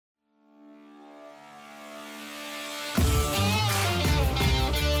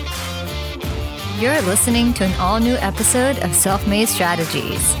You're listening to an all-new episode of Self-Made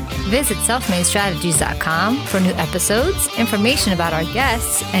Strategies. Visit selfmadestrategies.com for new episodes, information about our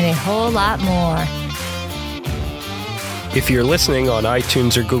guests, and a whole lot more. If you're listening on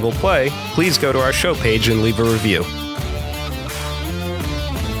iTunes or Google Play, please go to our show page and leave a review.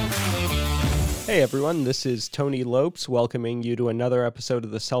 Hey everyone, this is Tony Lopes welcoming you to another episode of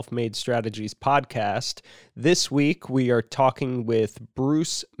the Self-Made Strategies podcast. This week we are talking with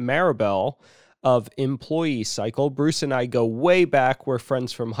Bruce Marable of Employee Cycle. Bruce and I go way back. We're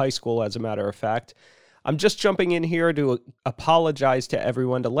friends from high school, as a matter of fact. I'm just jumping in here to apologize to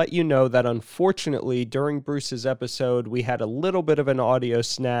everyone, to let you know that unfortunately during Bruce's episode, we had a little bit of an audio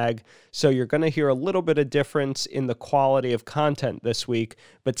snag, so you're going to hear a little bit of difference in the quality of content this week,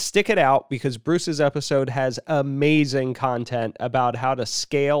 but stick it out because Bruce's episode has amazing content about how to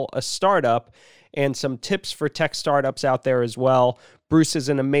scale a startup and some tips for tech startups out there as well. Bruce is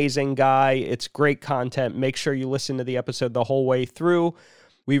an amazing guy. It's great content. Make sure you listen to the episode the whole way through.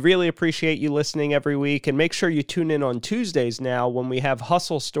 We really appreciate you listening every week, and make sure you tune in on Tuesdays now when we have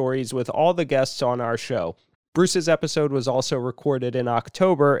hustle stories with all the guests on our show. Bruce's episode was also recorded in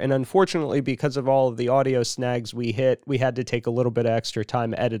October, and unfortunately, because of all of the audio snags we hit, we had to take a little bit of extra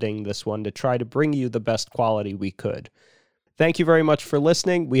time editing this one to try to bring you the best quality we could. Thank you very much for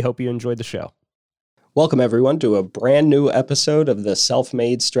listening. We hope you enjoyed the show. Welcome, everyone, to a brand new episode of the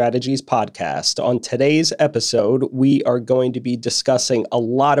Self-Made Strategies podcast. On today's episode, we are going to be discussing a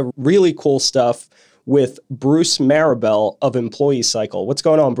lot of really cool stuff with Bruce Marable of Employee Cycle. What's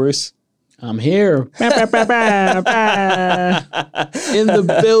going on, Bruce? I'm here. In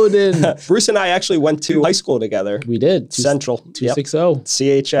the building. Bruce and I actually went to high school together. We did. Central. 260.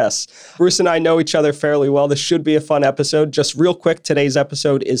 CHS. Bruce and I know each other fairly well. This should be a fun episode. Just real quick, today's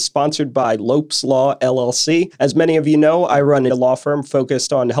episode is sponsored by Lopes Law, LLC. As many of you know, I run a law firm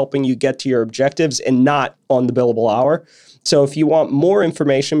focused on helping you get to your objectives and not on the billable hour. So if you want more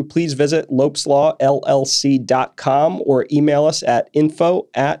information, please visit lopeslawllc.com or email us at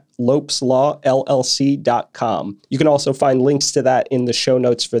info@lopeslawllc.com. You can also find links to that in the show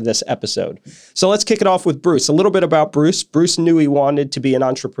notes for this episode. So let's kick it off with Bruce. A little bit about Bruce. Bruce knew he wanted to be an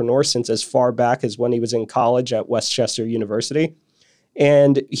entrepreneur since as far back as when he was in college at Westchester University.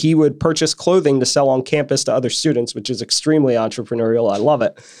 And he would purchase clothing to sell on campus to other students, which is extremely entrepreneurial. I love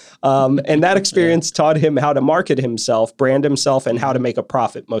it. And that experience taught him how to market himself, brand himself, and how to make a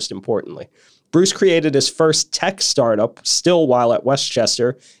profit, most importantly. Bruce created his first tech startup still while at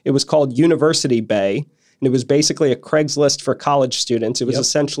Westchester. It was called University Bay, and it was basically a Craigslist for college students. It was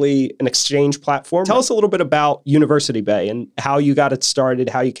essentially an exchange platform. Tell us a little bit about University Bay and how you got it started,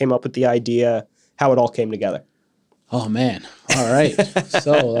 how you came up with the idea, how it all came together. Oh, man. All right.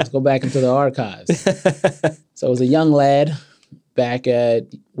 So let's go back into the archives. So I was a young lad back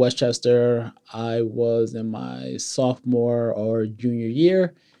at Westchester. I was in my sophomore or junior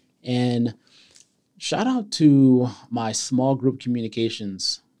year. And shout out to my small group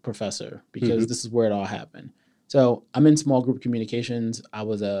communications professor, because this is where it all happened. So I'm in small group communications. I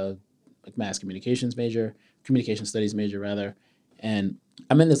was a mass communications major, communication studies major rather. And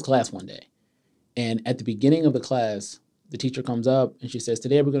I'm in this class one day. And at the beginning of the class, the teacher comes up and she says,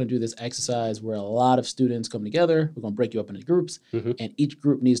 today we're going to do this exercise where a lot of students come together. We're going to break you up into groups. And each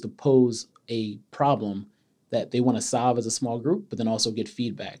group needs to pose a problem that they want to solve as a small group, but then also get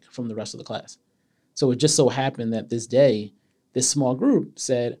feedback from the rest of the class. So it just so happened that this day, this small group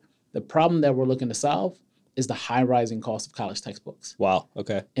said, the problem that we're looking to solve is the high rising cost of college textbooks. Wow.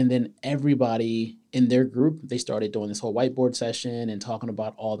 Okay. And then everybody in their group, they started doing this whole whiteboard session and talking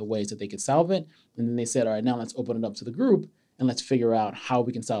about all the ways that they could solve it. And then they said, all right, now let's open it up to the group and let's figure out how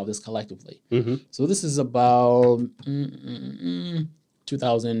we can solve this collectively. So this is about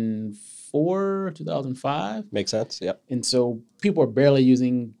 2004, 2005. Makes sense. Yep. And so people are barely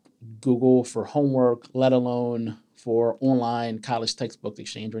using Google for homework, let alone for online college textbook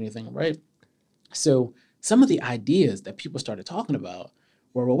exchange or anything, right? So some of the ideas that people started talking about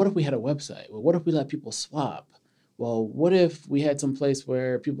were, well, what if we had a website? Well, what if we let people swap? Well, what if we had some place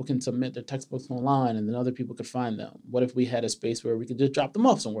where people can submit their textbooks online and then other people could find them? What if we had a space where we could just drop them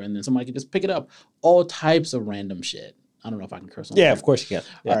off somewhere and then somebody could just pick it up? All types of random shit. I don't know if I can curse on that. Yeah, of course you can.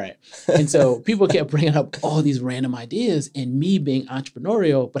 Yeah. All right. And so people kept bringing up all these random ideas, and me being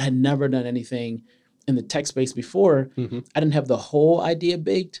entrepreneurial, but had never done anything in the tech space before, I didn't have the whole idea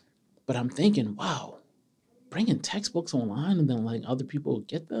baked, but I'm thinking, wow, bringing textbooks online and then letting other people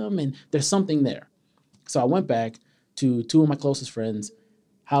get them, and there's something there. So I went back to two of my closest friends,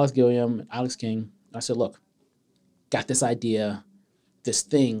 Alex Gilliam and Alex King. I said, look, got this idea, this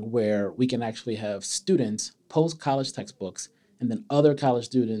thing where we can actually have students post college textbooks and then other college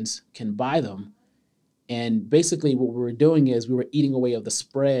students can buy them And basically what we were doing is we were eating away of the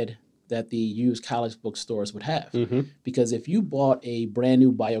spread that the used college bookstores would have. Because if you bought a brand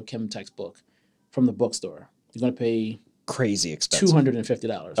new biochem textbook from the bookstore, you're going to pay Crazy expensive.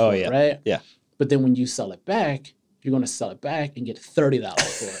 $250 Oh, for yeah. it, right? Yeah. But then when you sell it back, you're going to sell it back and get $30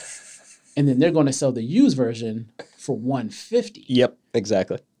 for it. And then they're going to sell the used version for $150. Yep,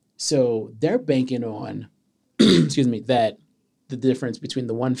 exactly. So they're banking on, excuse me, that the difference between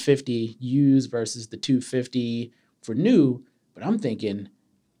the $150 used versus the $250 for new. But I'm thinking,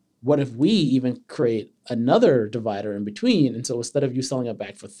 what if we even create another divider in between? And so instead of you selling it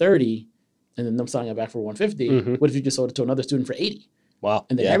back for $30 and then them selling it back for $150, what if you just sold it to another student for $80? Wow.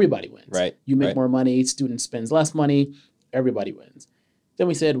 And then everybody wins. Right. You make right. more money, student spends less money, everybody wins. Then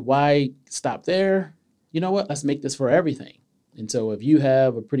we said, why stop there? You know what? Let's make this for everything. And so if you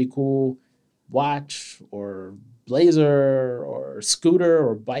have a pretty cool watch or blazer or scooter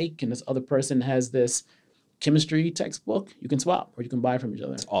or bike and this other person has this chemistry textbook, you can swap or you can buy from each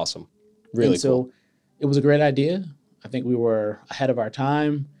other. That's awesome. Really and so cool. It was a great idea. I think we were ahead of our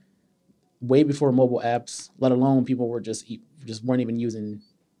time, way before mobile apps, let alone people were just weren't even using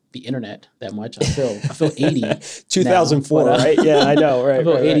the internet that much. I feel 80. 2004, now, but, right? Yeah, I know. Right. I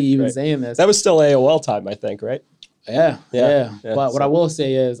feel right, 80 even right. saying this. That was still AOL time, I think, right? Yeah. But what so- I will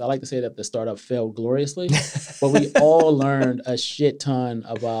say is I like to say that the startup failed gloriously, but we all learned a shit ton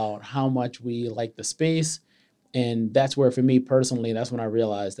about how much we like the space. And that's where, for me personally, that's when I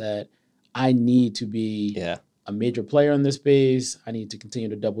realized that I need to be a major player in this space. I need to continue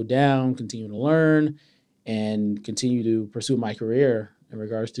to double down, continue to learn, and continue to pursue my career in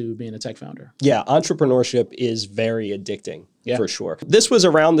regards to being a tech founder. Yeah, entrepreneurship is very addicting, for sure. Yeah. This was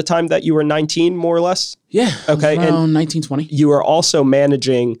around the time that you were 19, more or less? Yeah. Okay. Around 1920. You were also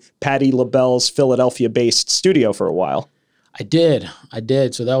managing Patti LaBelle's Philadelphia-based studio for a while. I did.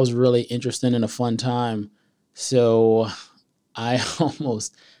 So that was really interesting and a fun time. So I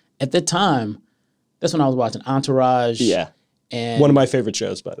almost, at the time, that's when I was watching Entourage. Yeah. And one of my favorite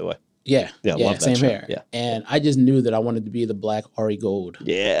shows, by the way. Yeah, love that same show. here. Yeah. And I just knew that I wanted to be the Black Ari Gold.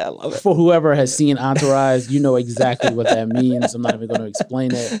 Yeah, I love it. For whoever has seen Entourage, you know exactly what that means. I'm not even going to explain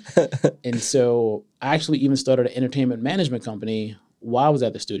it. And so I actually even started an entertainment management company while I was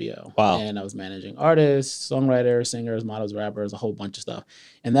at the studio. Wow. And I was managing artists, songwriters, singers, models, rappers, a whole bunch of stuff.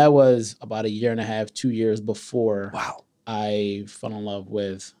 And that was about 1.5 years, 2 years before I fell in love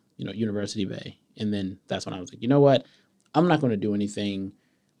with, University Bay. And then that's when I was like, you know what? I'm not going to do anything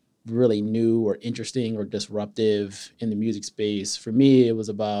really new or interesting or disruptive in the music space. For me, it was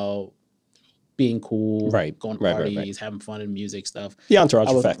about being cool, going to parties, having fun in music stuff. The entourage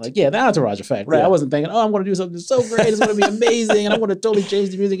effect. The entourage effect, right? Yeah. I wasn't thinking, I'm going to do something so great, it's going to be amazing, and I'm going to totally change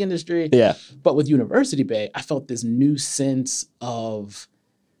the music industry. Yeah. But with University Bay, I felt this new sense of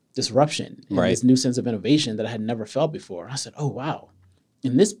disruption, and this new sense of innovation that I had never felt before. I said, oh, wow.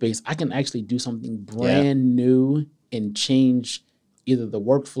 In this space, I can actually do something brand new and change either the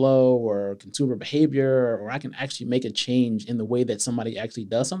workflow or consumer behavior, or I can actually make a change in the way that somebody actually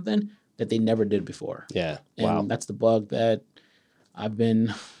does something that they never did before. Yeah. And that's the bug that I've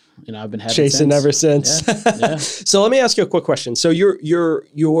been having chasing ever since. Yeah. So let me ask you a quick question. So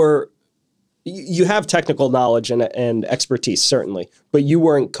you have technical knowledge and expertise, certainly, but you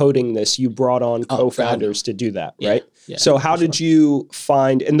weren't coding this. You brought on co-founders to do that, right? Yeah, so how did you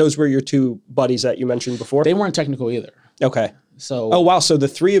find, and those were your two buddies that you mentioned before? They weren't technical either. Okay. So, oh, wow. So the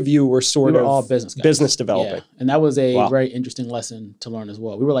three of you were we were all business guys. Business developing. Yeah. And that was a very interesting lesson to learn as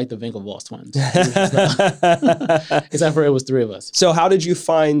well. We were like the Winklevoss twins. Except for it was three of us. So how did you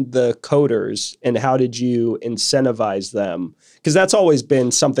find the coders and how did you incentivize them? Because that's always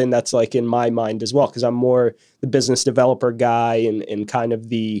been something that's like in my mind as well, because I'm more the business developer guy and kind of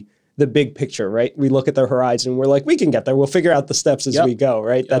the big picture, right? We look at the horizon, we're like, we can get there. We'll figure out the steps as we go,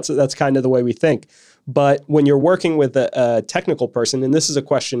 right? That's kind of the way we think. But when you're working with a technical person, and this is a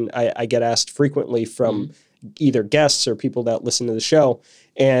question I get asked frequently from either guests or people that listen to the show,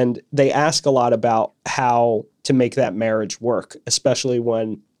 and they ask a lot about how to make that marriage work, especially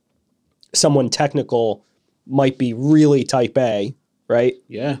when someone technical might be really type A, right?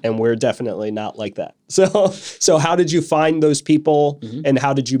 Yeah. And we're definitely not like that. So how did you find those people and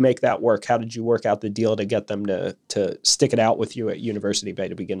how did you make that work? How did you work out the deal to get them to stick it out with you at University Bay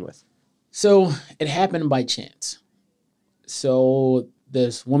to begin with? So it happened by chance. So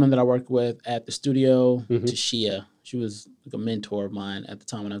this woman that I worked with at the studio, Tashia, she was like a mentor of mine at the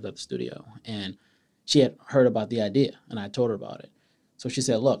time when I was at the studio. And she had heard about the idea and I told her about it. So she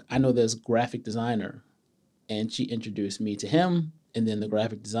said, look, I know this graphic designer. And she introduced me to him. And then the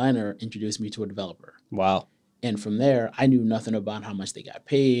graphic designer introduced me to a developer. Wow. And from there, I knew nothing about how much they got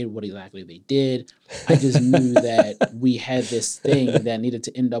paid, what exactly they did. I just knew that we had this thing that needed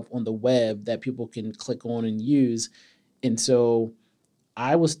to end up on the web that people can click on and use. And so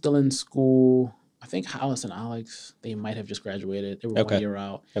I was still in school. I think Alice and Alex, they might have just graduated. They were 1 year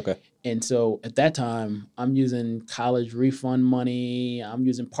out. Okay. And so at that time, I'm using college refund money. I'm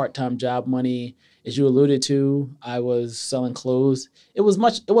using part-time job money. As you alluded to, I was selling clothes. It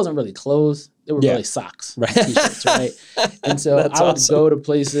wasn't really clothes. They were really socks, right? T-shirts, right? And so I would go to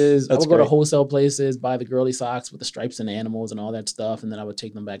places. I would go to wholesale places, buy the girly socks with the stripes and animals and all that stuff, and then I would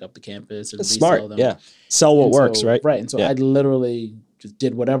take them back up to campus and resell them. Yeah. Sell what works, right? Right. And so I literally just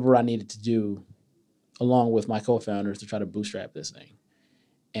did whatever I needed to do along with my co-founders to try to bootstrap this thing.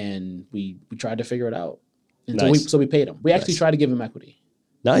 And we tried to figure it out. And so we paid him. We actually tried to give him equity.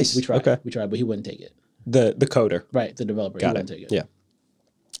 Nice. We tried. Okay. We tried, but he wouldn't take it. The coder. Right, the developer. He wouldn't take it. Yeah.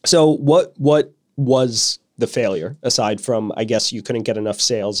 So what was the failure, aside from, I guess, you couldn't get enough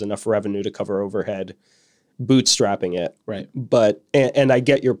sales, enough revenue to cover overhead, bootstrapping it? Right. But, and I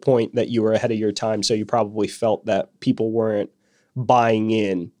get your point that you were ahead of your time, so you probably felt that people weren't buying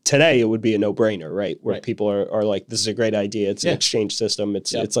in. Today, it would be a no-brainer, right? Where people are like, this is a great idea. It's an exchange system.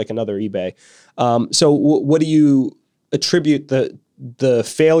 It's like another eBay. So what do you attribute the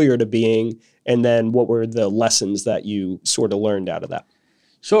failure to being, and then what were the lessons that you sort of learned out of that?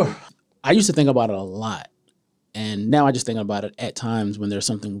 Sure. I used to think about it a lot. And now I just think about it at times when there's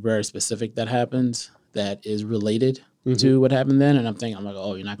something very specific that happens that is related to what happened then. And I'm like,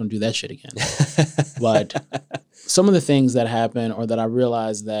 oh, you're not going to do that shit again. But some of the things that happened or that I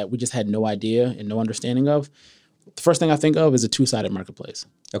realized that we just had no idea and no understanding of, the first thing I think of is a two-sided marketplace.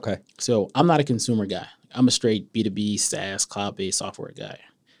 Okay. So I'm not a consumer guy. I'm a straight B2B, SaaS, cloud-based software guy.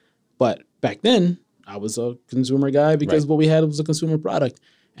 But back then, I was a consumer guy because what we had was a consumer product.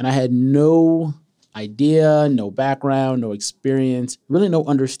 And I had no idea, no background, no experience, really no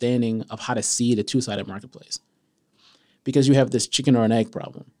understanding of how to see the two-sided marketplace. Because you have this chicken or an egg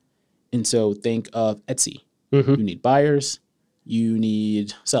problem. And so think of Etsy. You need buyers, you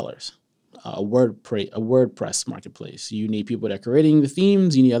need sellers. A WordPress marketplace. You need people that are creating the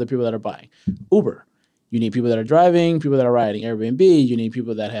themes, you need other people that are buying. Uber. You need people that are driving, people that are riding. Airbnb, you need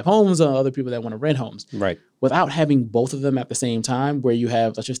people that have homes, other people that want to rent homes. Right. Without having both of them at the same time, where you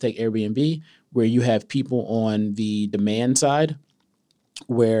have, let's just take Airbnb, where you have people on the demand side,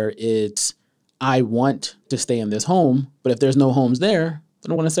 where it's, I want to stay in this home, but if there's no homes there,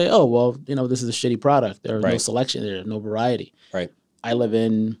 then I want to say, oh, well, this is a shitty product. There's no selection, there's no variety. Right. I live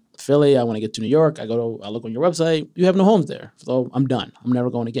in Philly, I want to get to New York, I look on your website, you have no homes there. So I'm done. I'm never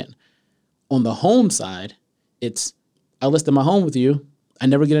going again. On the home side, it's, I listed my home with you. I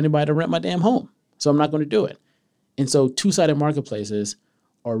never get anybody to rent my damn home. So I'm not going to do it. And so two-sided marketplaces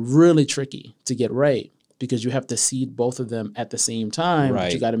are really tricky to get right because you have to seed both of them at the same time. Right.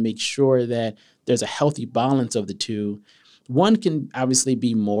 But you got to make sure that there's a healthy balance of the two. One can obviously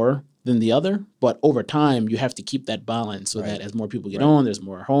be more than the other, but over time, you have to keep that balance so that as more people get on, there's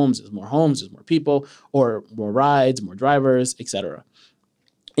more homes, there's more people, or more rides, more drivers, etc.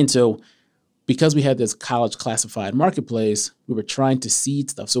 And so because we had this college classified marketplace, we were trying to seed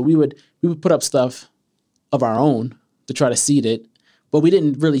stuff. So we would put up stuff of our own to try to seed it, but we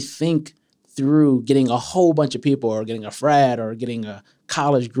didn't really think through getting a whole bunch of people or getting a frat or getting a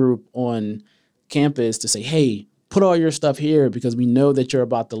college group on campus to say, hey, put all your stuff here because we know that you're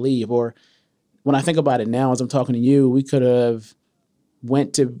about to leave. Or when I think about it now, as I'm talking to you, we could have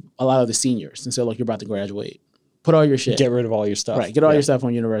went to a lot of the seniors and said, look, you're about to graduate. Put all your shit. Get rid of all your stuff. Right. Get all your stuff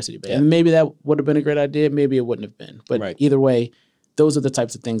on University Bay. Yeah. And maybe that would have been a great idea. Maybe it wouldn't have been. But either way, those are the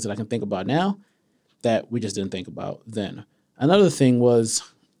types of things that I can think about now that we just didn't think about then. Another thing was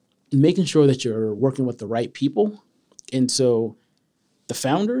making sure that you're working with the right people. And so the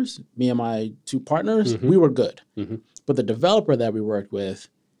founders, me and my two partners, we were good. But the developer that we worked with,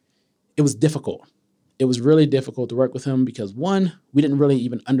 it was difficult. It was really difficult to work with him because, one, we didn't really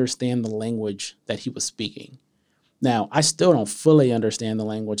even understand the language that he was speaking. Now, I still don't fully understand the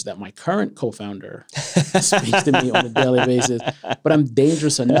language that my current co-founder speaks to me on a daily basis, but I'm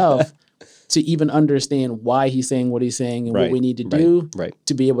dangerous enough to even understand why he's saying what he's saying and what we need to do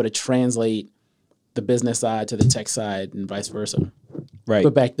to be able to translate the business side to the tech side and vice versa. Right.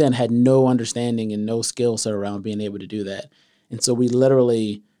 But back then had no understanding and no skill set around being able to do that. And so we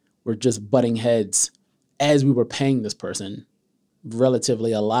literally were just butting heads as we were paying this person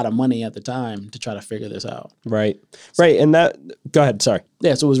relatively a lot of money at the time to try to figure this out. Right. And that, go ahead. Sorry.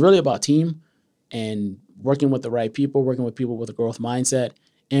 Yeah. So it was really about team and working with the right people, working with people with a growth mindset,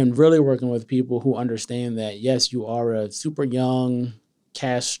 and really working with people who understand that, yes, you are a super young,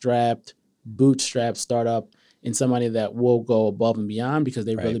 cash-strapped, bootstrap startup, in somebody that will go above and beyond because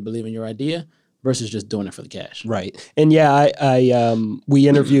they really believe in your idea versus just doing it for the cash. Right. And yeah, we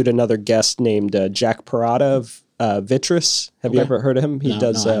interviewed another guest named Jack Parada of Vitris. Have you ever heard of him? He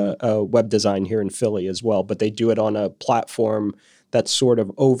does web design here in Philly as well, but they do it on a platform that's sort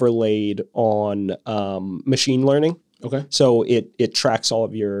of overlaid on machine learning. Okay. So it tracks all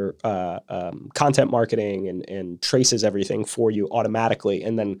of your content marketing and traces everything for you automatically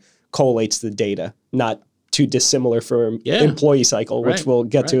and then collates the data, not too dissimilar for employee cycle, which we'll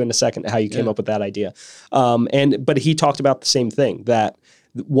get to in a second, how you came up with that idea. But he talked about the same thing, that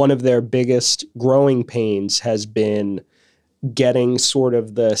one of their biggest growing pains has been getting sort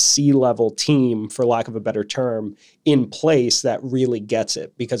of the C-level team, for lack of a better term, in place that really gets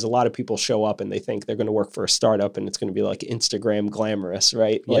it. Because a lot of people show up and they think they're going to work for a startup and it's going to be like Instagram glamorous,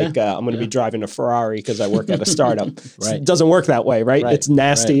 right? Yeah. Like I'm going to be driving a Ferrari because I work at a startup. It doesn't work that way, right? It's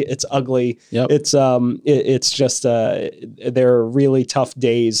nasty. It's ugly. It's just there are really tough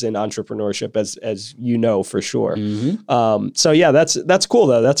days in entrepreneurship, as you know for sure. So yeah, that's cool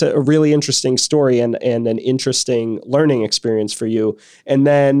though. That's a really interesting story and an interesting learning experience for you. And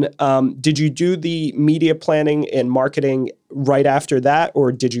then did you do the media planning and marketing right after that,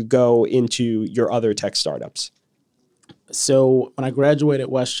 or did you go into your other tech startups? So when I graduated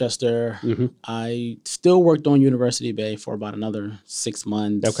Westchester, I still worked on University Bay for about another 6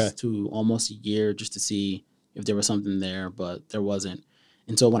 months to almost a year just to see if there was something there, but there wasn't.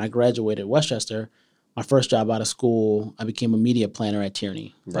 And so when I graduated Westchester, my first job out of school, I became a media planner at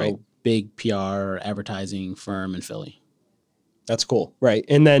Tierney, a big PR advertising firm in Philly. That's cool. Right.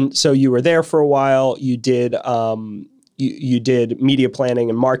 And then, so you were there for a while, you did, you did media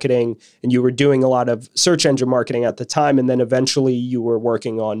planning and marketing, and you were doing a lot of search engine marketing at the time. And then eventually you were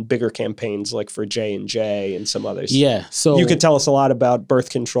working on bigger campaigns like for J&J and some others. Yeah. So you could tell us a lot about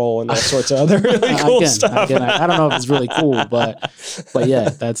birth control and all sorts of other really cool stuff. I don't know if it's really cool, but yeah,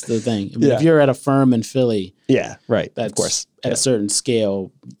 that's the thing. I mean, if you're at a firm in Philly, of course, at a certain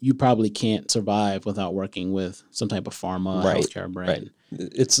scale, you probably can't survive without working with some type of pharma healthcare brand.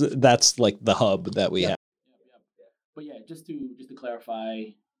 That's like the hub that we have. But yeah, just to clarify,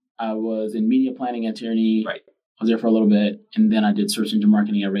 I was in media planning at Tierney. Right. I was there for a little bit, and then I did search engine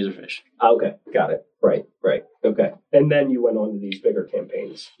marketing at Razorfish. Okay, got it. Right. Okay. And then you went on to these bigger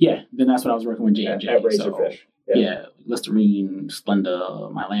campaigns. Yeah, then that's when I was working with J&J. At Razorfish. So, Listerine,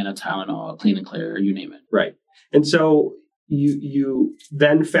 Splenda, Mylanta, Tylenol, Clean and Clear, you name it. Right. And so you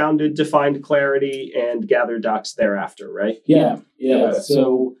then founded Defined Clarity and Gather Docs thereafter, right? Yeah.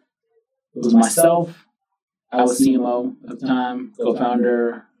 So it was myself. I was CMO at the time,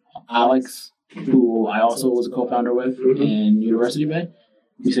 co-founder Alex, who I also was a co-founder with in University Bay.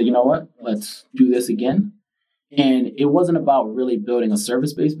 We said, you know what, let's do this again. And it wasn't about really building a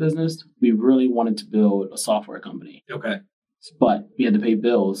service-based business. We really wanted to build a software company. Okay. But we had to pay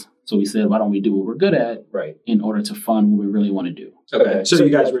bills. So we said, why don't we do what we're good at in order to fund what we really want to do? Okay. So you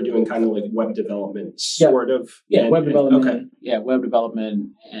guys were doing kind of like web development, sort of? Yeah, web development. Okay. Yeah, web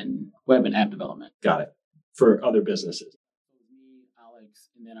development and web and app development. Got it. For other businesses. Me, Alex,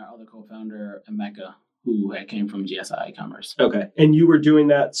 and then our other co-founder, Emeka, who came from GSI e-commerce. Okay. And you were doing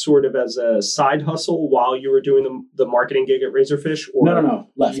that sort of as a side hustle while you were doing the marketing gig at Razorfish? Or No.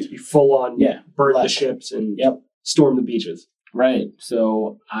 Left. You full on burn the ships and storm the beaches? Right.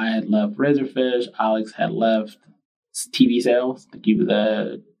 So I had left Razorfish. Alex had left TV sales. I think he was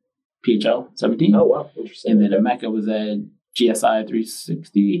at PHL 17. Oh, wow. Interesting. And then Emeka was at GSI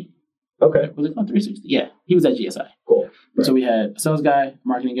 360. Okay. Was it called 360? Yeah. He was at GSI. Cool. Right. So we had a sales guy, a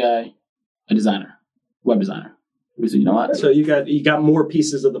marketing guy, a designer, web designer. We said, you know what? So you got more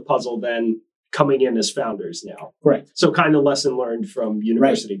pieces of the puzzle than coming in as founders now. Correct. So kind of lesson learned from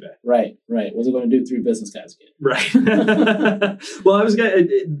University Bay. Right. Wasn't going to do 3 business guys again. Right. Well, I was going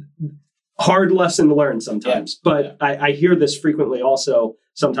to... Hard lesson to learn sometimes. But I hear this frequently also,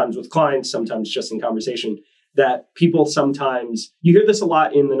 sometimes with clients, sometimes just in conversation, that people sometimes, you hear this a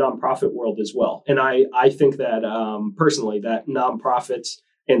lot in the nonprofit world as well. And I think that personally, that nonprofits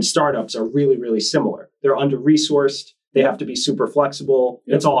and startups are really, really similar. They're under-resourced. They have to be super flexible.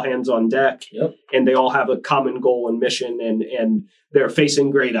 It's all hands on deck. And they all have a common goal and mission, and they're facing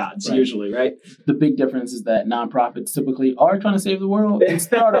great odds usually, right? The big difference is that nonprofits typically are trying to save the world, and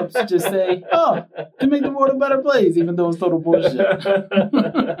startups just say, to make the world a better place, even though it's total bullshit.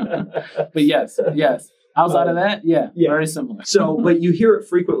 But yes. Outside of that, very similar. So, but you hear it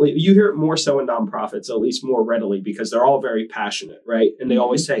frequently. You hear it more so in nonprofits, at least more readily, because they're all very passionate, right? And they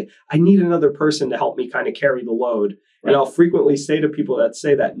always say, I need another person to help me kind of carry the load. And I'll frequently say to people that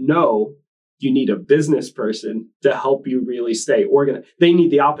say that, no, you need a business person to help you really stay organized. They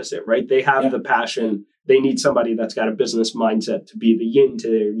need the opposite, right? They have the passion. They need somebody that's got a business mindset to be the yin to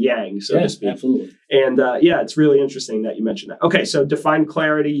their yang, so to speak. Absolutely. And it's really interesting that you mentioned that. Okay, so define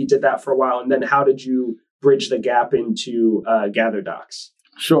clarity. You did that for a while. And then how did you bridge the gap into GatherDocs?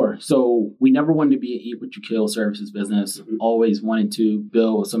 Sure. So we never wanted to be an eat what you kill services business. Mm-hmm. Always wanted to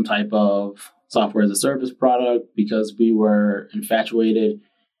build some type of software as a service product because we were infatuated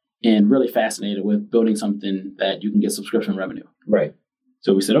and really fascinated with building something that you can get subscription revenue. Right.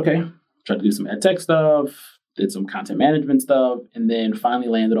 So we said, okay, tried to do some ed tech stuff, did some content management stuff, and then finally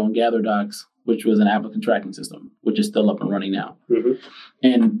landed on GatherDocs, which was an applicant tracking system, which is still up and running now. Mm-hmm.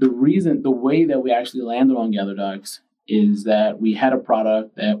 And the way that we actually landed on GatherDocs is that we had a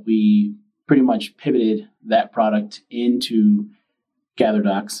product that we pretty much pivoted that product into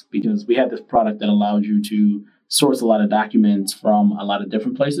GatherDocs because we had this product that allowed you to source a lot of documents from a lot of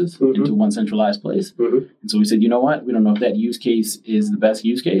different places into one centralized place. Mm-hmm. And so we said, you know what? We don't know if that use case is the best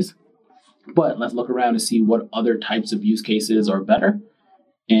use case, but let's look around and see what other types of use cases are better.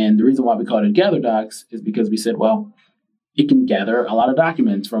 And the reason why we called it GatherDocs is because we said, well, it can gather a lot of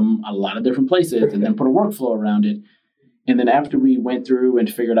documents from a lot of different places and then put a workflow around it. And then after we went through and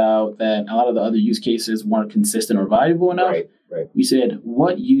figured out that a lot of the other use cases weren't consistent or valuable enough, we said,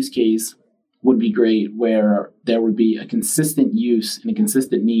 what use case would be great where there would be a consistent use and a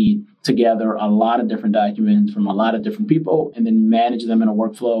consistent need to gather a lot of different documents from a lot of different people and then manage them in a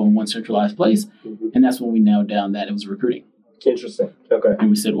workflow in one centralized place. Mm-hmm. And that's when we nailed down that it was recruiting. Interesting. Okay. And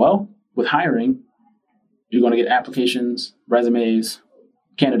we said, well, with hiring, you're going to get applications, resumes,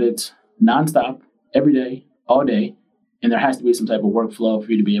 candidates, nonstop, every day, all day. And there has to be some type of workflow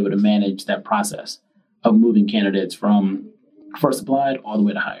for you to be able to manage that process of moving candidates from first applied all the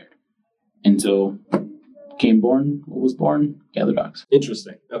way to hired. And so was born GatherDocs.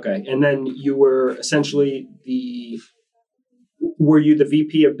 Interesting. Okay. And then you were essentially were you the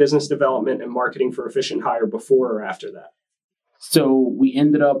VP of Business Development and Marketing for Efficient Hire before or after that? So we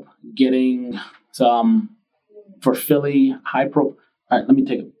ended up getting some, for Philly, all right, let me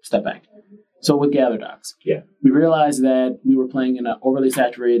take a step back. So with GatherDocs, we realized that we were playing in an overly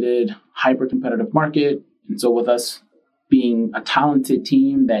saturated, hyper-competitive market. And so with us being a talented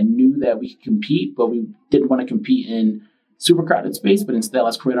team that knew that we could compete, but we didn't want to compete in super crowded space, but instead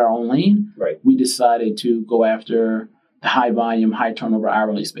let's create our own lane. Right. We decided to go after the high volume, high turnover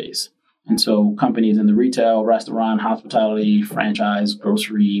hourly space. And so companies in the retail, restaurant, hospitality, franchise,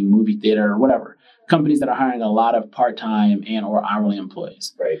 grocery, movie theater, whatever, companies that are hiring a lot of part-time and or hourly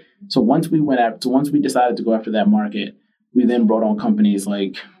employees. Right. So once we decided to go after that market, we then brought on companies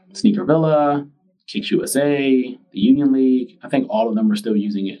like Sneaker Villa, Kicks USA, the Union League. I think all of them are still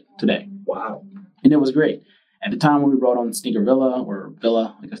using it today. Wow. And it was great. At the time when we brought on Sneaker Villa, or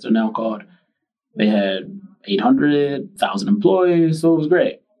Villa, I guess they're now called, they had 800,000 employees, so it was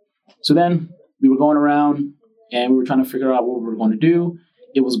great. So then we were going around and we were trying to figure out what we were going to do.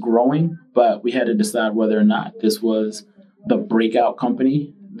 It was growing, but we had to decide whether or not this was the breakout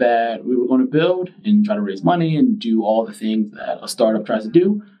company that we were going to build and try to raise money and do all the things that a startup tries to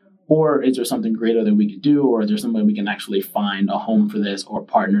do. Or is there something greater that we could do? Or is there somebody we can actually find a home for this or a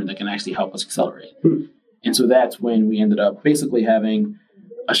partner that can actually help us accelerate? And so that's when we ended up basically having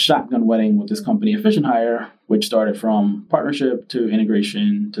a shotgun wedding with this company, Efficient Hire, which started from partnership to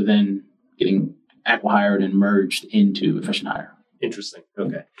integration to then getting acqui-hired and merged into Efficient Hire. Interesting.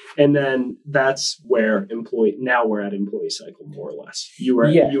 Okay. And then that's where now we're at employee cycle, more or less. You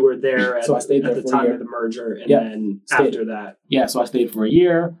were there at, so I stayed there at the for time of the merger. And then after that. Yeah. So I stayed for a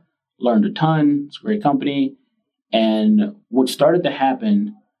year, learned a ton. It's a great company. And what started to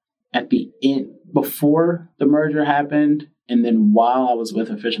happen at the end, before the merger happened, and then while I was with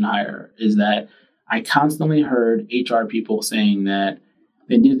Efficient Hire, is that I constantly heard HR people saying that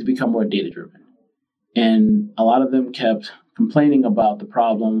they needed to become more data-driven. And a lot of them kept complaining about the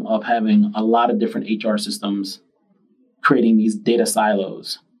problem of having a lot of different HR systems creating these data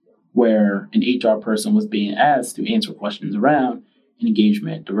silos where an HR person was being asked to answer questions around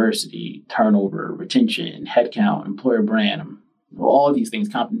engagement, diversity, turnover, retention, headcount, employer brand, all of these things,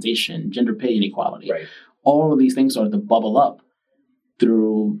 compensation, gender pay inequality. Right. All of these things started to bubble up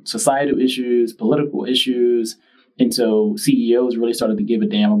through societal issues, political issues. And so CEOs really started to give a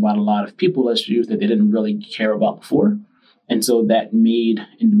damn about a lot of people issues that they didn't really care about before. And so that made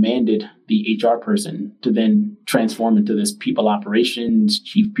and demanded the HR person to then transform into this people operations,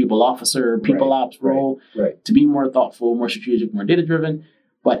 chief people officer, people ops role, to be more thoughtful, more strategic, more data-driven.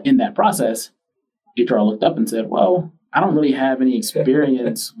 But in that process, HR looked up and said, well, I don't really have any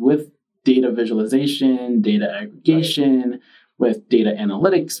experience with data visualization, data aggregation, with data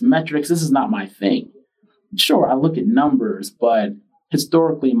analytics, metrics. This is not my thing. Sure, I look at numbers, but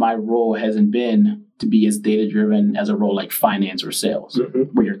historically my role hasn't been to be as data-driven as a role like finance or sales,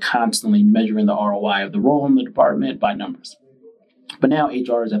 where you're constantly measuring the ROI of the role in the department by numbers. But now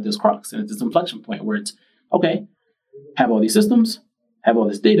HR is at this crux, and it's this inflection point where it's, okay, have all these systems, have all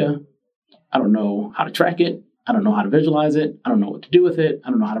this data. I don't know how to track it. I don't know how to visualize it. I don't know what to do with it. I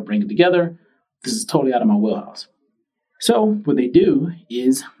don't know how to bring it together. This is totally out of my wheelhouse. So what they do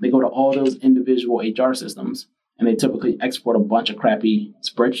is they go to all those individual HR systems, and they typically export a bunch of crappy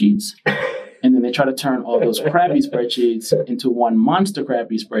spreadsheets. And then they try to turn all those crappy spreadsheets into one monster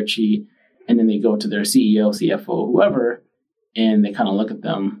crappy spreadsheet. And then they go to their CEO, CFO, whoever, and they kind of look at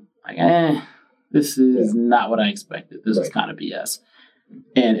them like, this is not what I expected. This is kind of BS.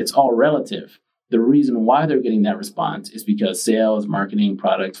 And it's all relative. The reason why they're getting that response is because sales, marketing,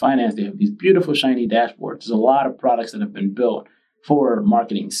 product, finance, they have these beautiful, shiny dashboards. There's a lot of products that have been built for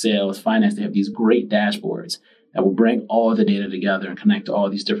marketing, sales, finance. They have these great dashboards that will bring all the data together and connect to all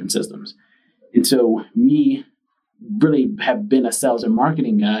these different systems. And so me really have been a sales and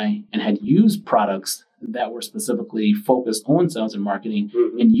marketing guy and had used products that were specifically focused on sales and marketing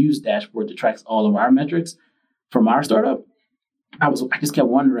and used dashboard to track all of our metrics from our startup. I just kept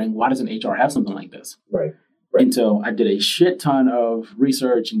wondering, why doesn't HR have something like this? Right. And so I did a shit ton of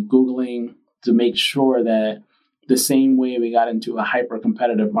research and Googling to make sure that the same way we got into a hyper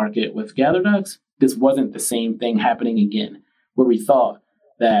competitive market with GatherDucks, this wasn't the same thing happening again, where we thought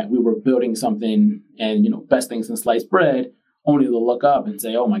that we were building something and, best things in sliced bread, only to look up and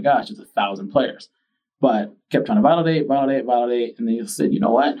say, oh my gosh, it's 1,000 players. But kept trying to validate. And then you said, you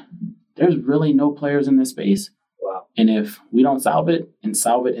know what? There's really no players in this space. Wow. And if we don't solve it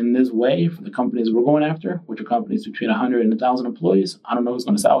in this way for the companies we're going after, which are companies between 100 and 1,000 employees, I don't know who's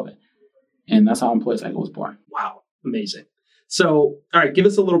going to solve it. And that's how Employee Cycle was born. Wow. Amazing. So, all right, give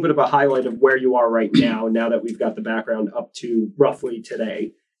us a little bit of a highlight of where you are right now that we've got the background up to roughly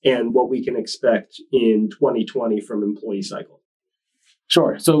today, and what we can expect in 2020 from Employee Cycle.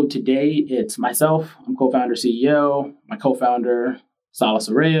 Sure. So today it's myself. I'm co-founder, CEO. My co-founder, Salas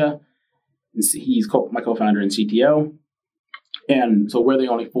Araya. He's my co-founder and CTO. And so we're the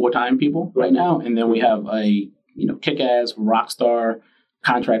only full-time people right now. And then we have a kick-ass rock star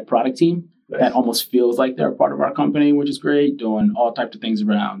contract product team. Nice. That almost feels like they're a part of our company, which is great, doing all types of things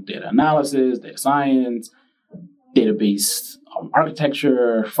around data analysis, data science, database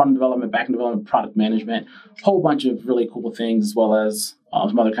architecture, front development, back end development, product management, a whole bunch of really cool things, as well as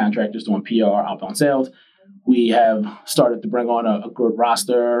some other contractors doing PR, outbound sales. We have started to bring on a good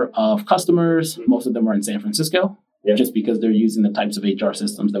roster of customers. Most of them are in San Francisco, just because they're using the types of HR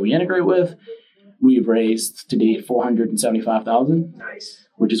systems that we integrate with. We've raised to date $475,000. Nice.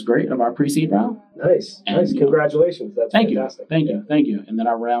 Which is great, of our pre-seed round. Nice. And, nice. Congratulations. That's fantastic. Thank you. And then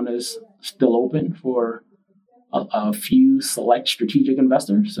our round is still open for a few select strategic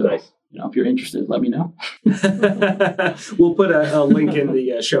investors. So, nice. If you're interested, let me know. We'll put a link in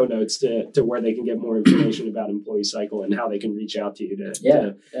the show notes to where they can get more information about Employee Cycle and how they can reach out to you to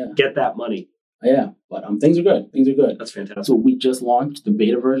get that money. Yeah, but things are good. That's fantastic. So we just launched the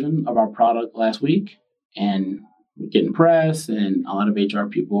beta version of our product last week, and we're getting press, and a lot of HR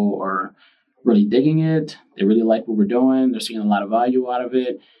people are really digging it. They really like what we're doing. They're seeing a lot of value out of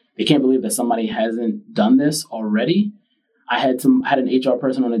it. They can't believe that somebody hasn't done this already. I had an HR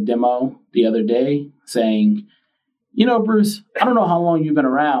person on a demo the other day saying, Bruce, I don't know how long you've been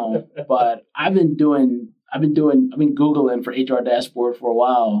around, but I've been Googling for HR dashboard for a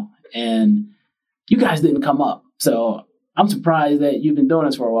while, and you guys didn't come up. So I'm surprised that you've been doing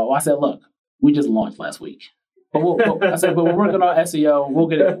this for a while. Well, I said, look, we just launched last week. But but we're working on SEO. We'll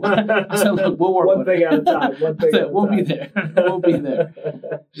get it. I said, look, we'll work one thing at a time. We'll be there. We'll be there.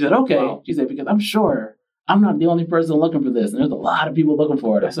 She said, okay. Wow. She said, because I'm sure I'm not the only person looking for this. And there's a lot of people looking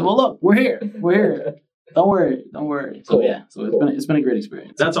for it. I said, well, look, we're here. Don't worry. So it's been a great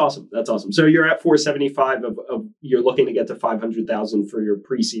experience. That's awesome. So you're at 475 of you're looking to get to 500,000 for your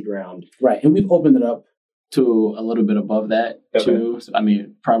pre-seed round. Right. And we've opened it up to a little bit above that too. So,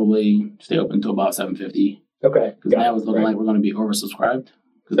 probably stay open to about 750. Okay. Because now it's looking like we're going to be oversubscribed.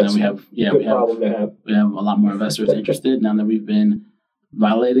 Because now we have a lot more investors interested now that we've been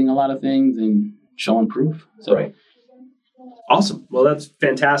validating a lot of things and showing proof. So. Right. Awesome. Well, that's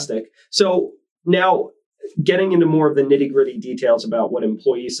fantastic. So now getting into more of the nitty-gritty details about what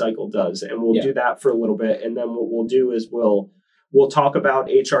Employee Cycle does, and we'll do that for a little bit. And then what we'll do is we'll talk about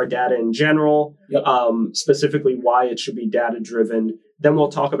HR data in general, specifically why it should be data-driven. Then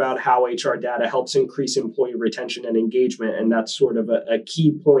we'll talk about how HR data helps increase employee retention and engagement. And that's sort of a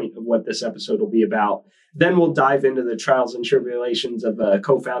key point of what this episode will be about. Then we'll dive into the trials and tribulations of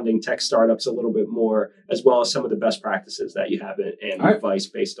co-founding tech startups a little bit more, as well as some of the best practices that you have and advice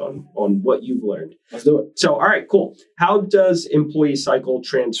based on what you've learned. Let's do it. So, all right, cool. How does Employee Cycle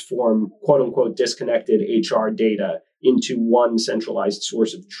transform quote unquote disconnected HR data into one centralized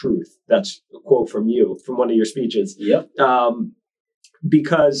source of truth? That's a quote from you, from one of your speeches. Yep.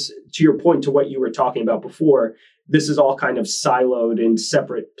 Because to your point, to what you were talking about before, this is all kind of siloed in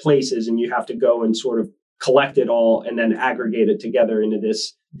separate places, and you have to go and sort of collect it all and then aggregate it together into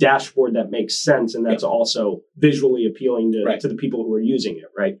this dashboard that makes sense, and that's also visually appealing to the people who are using it,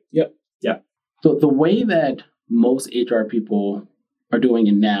 right? Yep. Yeah. So the way that most HR people are doing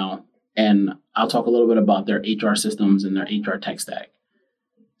it now, and I'll talk a little bit about their HR systems and their HR tech stack.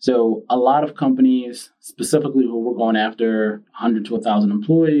 So a lot of companies, specifically who we're going after 100 to 1,000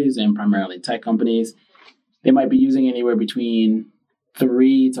 employees and primarily tech companies, they might be using anywhere between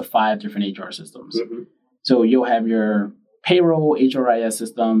 3 to 5 different HR systems. Mm-hmm. So you'll have your payroll HRIS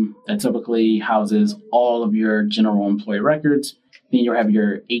system that typically houses all of your general employee records. Then you'll have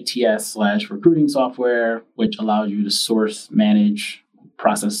your ATS/recruiting software, which allows you to source, manage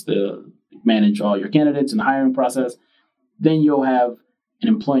all your candidates in the hiring process. Then you'll have an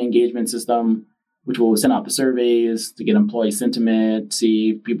employee engagement system, which will send out the surveys to get employee sentiment,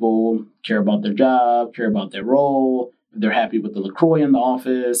 see if people care about their job, care about their role, if they're happy with the LaCroix in the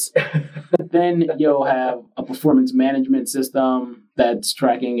office. Then you'll have a performance management system that's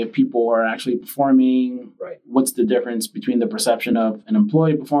tracking if people are actually performing. Right. What's the difference between the perception of an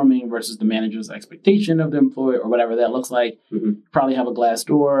employee performing versus the manager's expectation of the employee, or whatever that looks like. Mm-hmm. Probably have a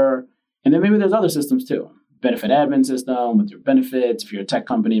Glassdoor. And then maybe there's other systems too. Benefit admin system with your benefits. If you're a tech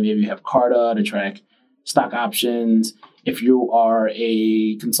company, maybe you have Carta to track stock options. If you are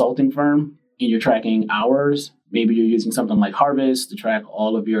a consulting firm and you're tracking hours, maybe you're using something like Harvest to track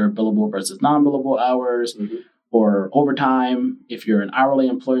all of your billable versus non-billable hours, mm-hmm. or overtime. If you're an hourly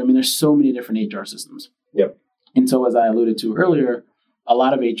employee, I mean, there's so many different HR systems. Yep. And so as I alluded to earlier, a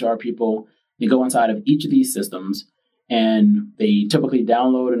lot of HR people, they go inside of each of these systems and they typically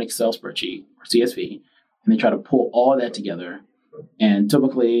download an Excel spreadsheet or CSV, and they try to pull all that together. And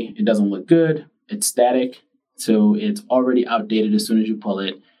typically it doesn't look good. It's static. So it's already outdated as soon as you pull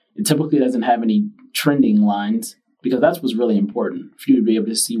it. It typically doesn't have any trending lines, because that's what's really important for you to be able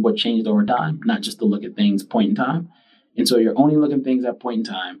to see what changed over time, not just to look at things point in time. And so you're only looking at things at point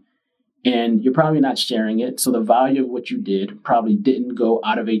in time, and you're probably not sharing it. So the value of what you did probably didn't go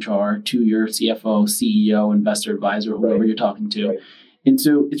out of HR to your CFO, CEO, investor advisor, whoever you're talking to. Right. And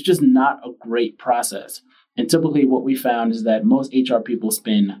so it's just not a great process. And typically what we found is that most HR people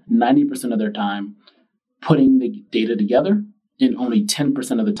spend 90% of their time putting the data together and only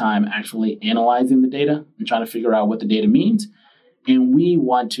 10% of the time actually analyzing the data and trying to figure out what the data means. And we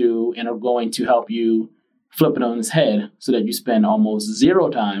want to and are going to help you flip it on its head so that you spend almost zero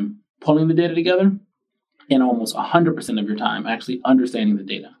time pulling the data together and almost 100% of your time actually understanding the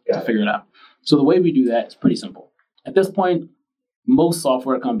data to figure it out. So the way we do that is pretty simple. At this point, most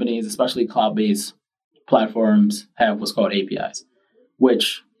software companies, especially cloud-based platforms, have what's called APIs,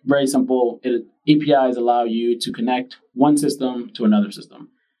 which, very simple, APIs allow you to connect one system to another system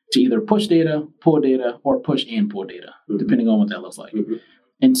to either push data, pull data, or push and pull data, mm-hmm. depending on what that looks like. Mm-hmm.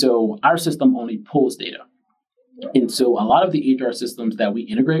 And so our system only pulls data. And so a lot of the HR systems that we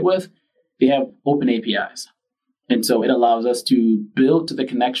integrate with, they have open APIs. And so it allows us to build to the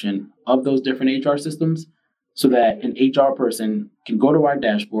connection of those different HR systems so that an HR person can go to our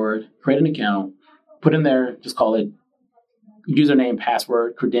dashboard, create an account, put in there, just call it username,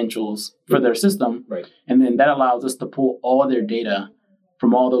 password, credentials for their system. Right. And then that allows us to pull all their data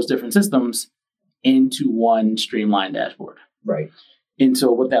from all those different systems into one streamlined dashboard. Right. And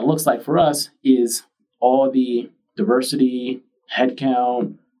so what that looks like for us is all the diversity,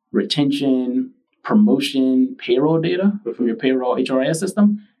 headcount, retention, promotion, payroll data from your payroll HRIS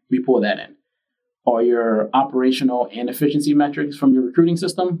system. We pull that in. All your operational and efficiency metrics from your recruiting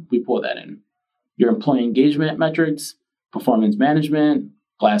system, we pull that in. Your employee engagement metrics, performance management,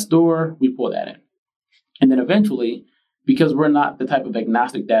 Glassdoor, we pull that in. And then eventually, because we're not the type of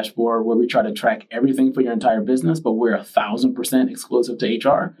agnostic dashboard where we try to track everything for your entire business, but we're 1,000% exclusive to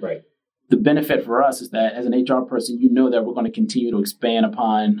HR. Right. The benefit for us is that as an HR person, you know that we're going to continue to expand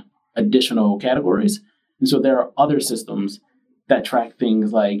upon additional categories. And so there are other systems that track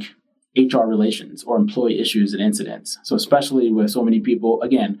things like HR relations or employee issues and incidents. So especially with so many people,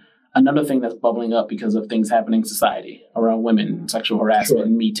 again, another thing that's bubbling up because of things happening in society around women, sexual harassment,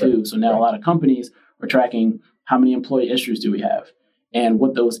 and Me Too. Right. So now a lot of companies are tracking how many employee issues do we have and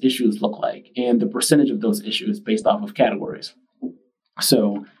what those issues look like and the percentage of those issues based off of categories.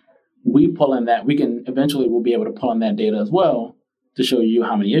 So we pull in that, we'll be able to pull in that data as well to show you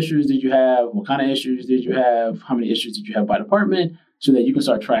how many issues did you have, what kind of issues did you have, how many issues did you have by department, so that you can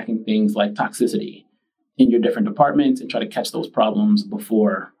start tracking things like toxicity in your different departments and try to catch those problems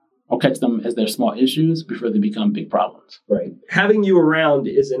catch them as they're small issues before they become big problems. Right. Having you around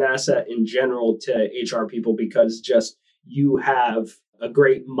is an asset in general to HR people because just you have a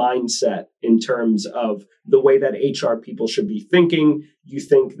great mindset in terms of the way that HR people should be thinking. You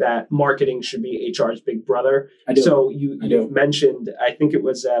think that marketing should be HR's big brother. I do. So you've mentioned, I think it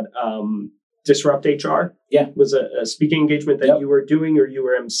was at Disrupt HR. Yeah. Was a speaking engagement that you were doing or you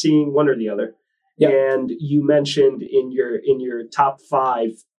were emceeing, one or the other. Yep. And you mentioned in your top 5,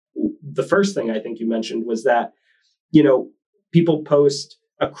 the first thing I think you mentioned was that, people post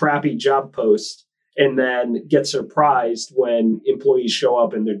a crappy job post and then get surprised when employees show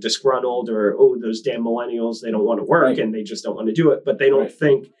up and they're disgruntled or, oh, those damn millennials, they don't want to work and they just don't want to do it. But they don't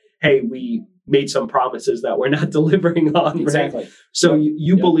think, hey, we made some promises that we're not delivering on. Exactly. Right? So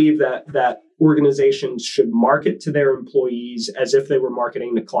you believe that organizations should market to their employees as if they were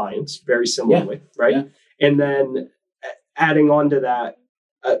marketing to clients, very similarly, right? Yeah. And then adding on to that,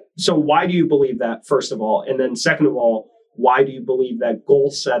 so why do you believe that, first of all? And then second of all, why do you believe that goal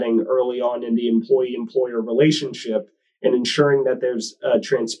setting early on in the employee-employer relationship and ensuring that there's a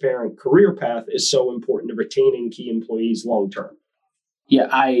transparent career path is so important to retaining key employees long-term? Yeah,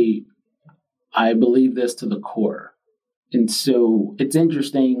 I believe this to the core. And so it's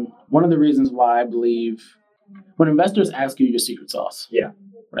interesting. One of the reasons why I believe when investors ask you your secret sauce,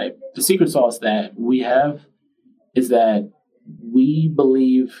 right? The secret sauce that we have is that we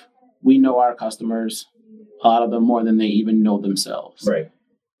believe we know our customers, a lot of them more than they even know themselves. Right.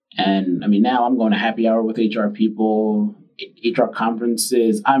 And I mean, now I'm going to happy hour with HR people, HR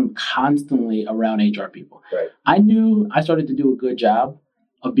conferences. I'm constantly around HR people. Right. I knew I started to do a good job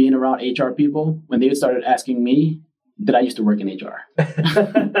of being around HR people when they started asking me that I used to work in HR.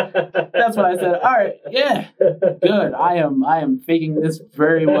 That's when I said, all right, yeah, good. I am faking this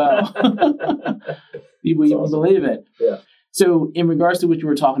very well. People even believe it. Yeah. So in regards to what you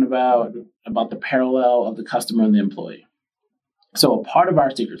were talking about the parallel of the customer and the employee. So a part of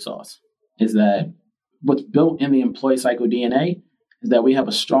our secret sauce is that what's built in the employee cycle DNA is that we have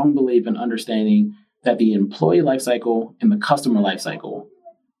a strong belief in understanding that the employee lifecycle and the customer lifecycle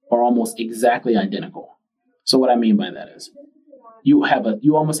are almost exactly identical. So what I mean by that is you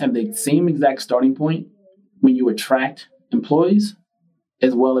almost have the same exact starting point when you attract employees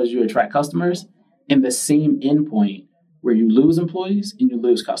as well as you attract customers, and the same endpoint where you lose employees and you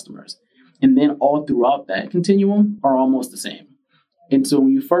lose customers. And then all throughout that continuum are almost the same. And so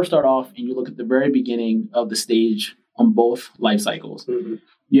when you first start off and you look at the very beginning of the stage on both life cycles,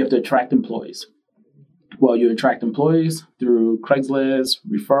 you have to attract employees. Well, you attract employees through Craigslist,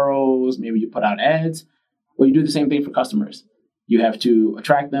 referrals, maybe you put out ads. Well, you do the same thing for customers. You have to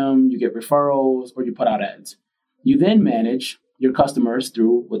attract them, you get referrals, or you put out ads. You then manage your customers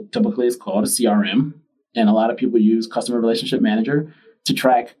through what typically is called a CRM. And a lot of people use Customer Relationship Manager to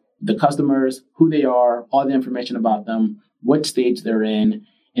track the customers, who they are, all the information about them, what stage they're in,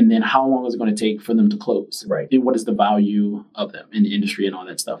 and then how long is it going to take for them to close. Right. And what is the value of them in the industry and all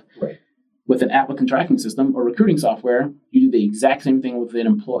that stuff. Right. With an applicant tracking system or recruiting software, you do the exact same thing with an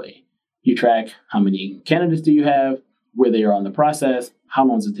employee. You track how many candidates do you have, where they are on the process, how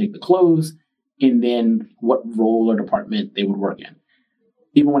long does it take to close, and then what role or department they would work in.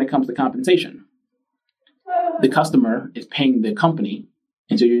 Even when it comes to compensation, the customer is paying the company,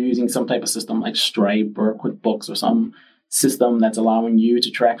 and so you're using some type of system like Stripe or QuickBooks or some system that's allowing you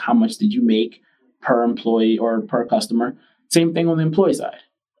to track how much did you make per employee or per customer. Same thing on the employee side.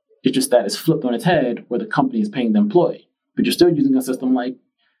 It's just that it's flipped on its head where the company is paying the employee, but you're still using a system like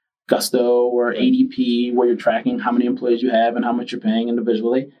Gusto or ADP where you're tracking how many employees you have and how much you're paying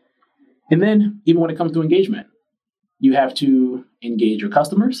individually. And then even when it comes to engagement, you have to engage your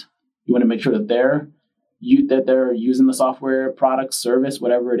customers. You want to make sure that they're using the software, product, service,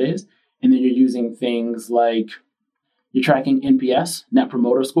 whatever it is. And then you're using things like you're tracking NPS, Net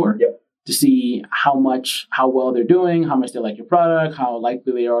Promoter Score, to see how well they're doing, how much they like your product, how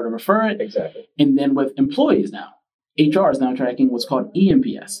likely they are to refer it. Exactly. And then with employees now, HR is now tracking what's called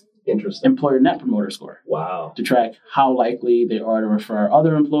ENPS. Interesting. Employer Net Promoter Score. Wow. To track how likely they are to refer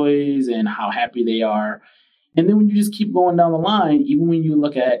other employees and how happy they are. And then when you just keep going down the line, even when you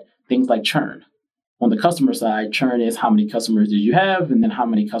look at things like churn. On the customer side, churn is how many customers did you have and then how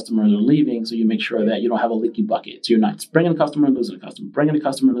many customers are leaving, so you make sure that you don't have a leaky bucket. So you're not bringing a customer and losing a customer, bringing a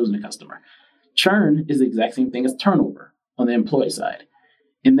customer and losing a customer. Churn is the exact same thing as turnover on the employee side.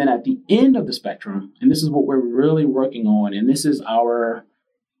 And then at the end of the spectrum, and this is what we're really working on, and this is our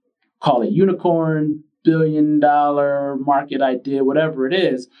call it unicorn, billion-dollar market idea, whatever it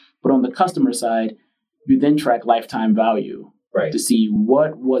is. But on the customer side, you then track lifetime value to see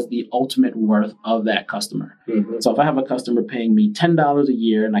what was the ultimate worth of that customer. So if I have a customer paying me $10 a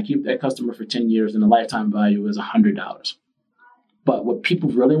year and I keep that customer for 10 years, then the lifetime value is $100. But what people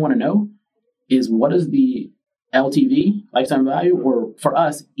really want to know is what is the LTV, lifetime value, or for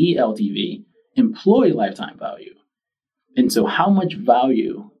us, ELTV, employee lifetime value. And so how much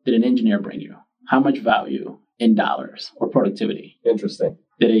value did an engineer bring you? How much value in dollars or productivity? Interesting.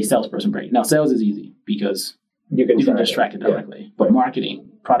 Did a salesperson bring? Now, sales is easy because you can just track it directly. Yeah. But marketing,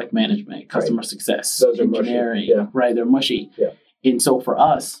 product management, customer success, those engineering, they're mushy. Yeah. And so for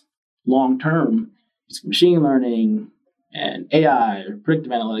us, long term, it's machine learning and AI,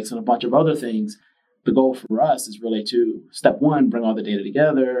 predictive analytics, and a bunch of other things. The goal for us is really to, step one, bring all the data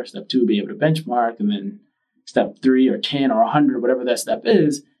together. Step two, be able to benchmark. And then step 3 or 10 or 100, whatever that step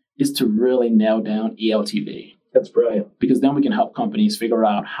is to really nail down ELTV. That's brilliant. Because then we can help companies figure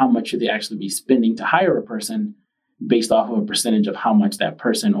out how much should they actually be spending to hire a person based off of a percentage of how much that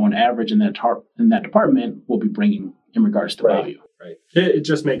person on average in that department will be bringing in regards to value. Right. It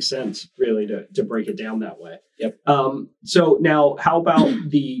just makes sense, really, to break it down that way. Yep. So now, how about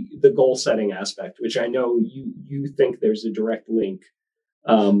the goal setting aspect, which I know you think there's a direct link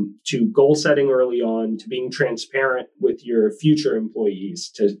to goal setting early on, to being transparent with your future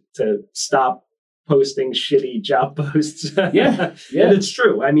employees, to stop posting shitty job posts. Yeah. And it's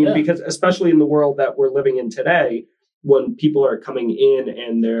true. I mean, because especially in the world that we're living in today, when people are coming in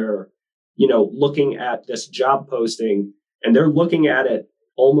and they're, looking at this job posting, and they're looking at it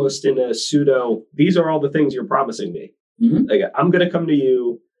almost in a pseudo, these are all the things you're promising me. Mm-hmm. Like, I'm going to come to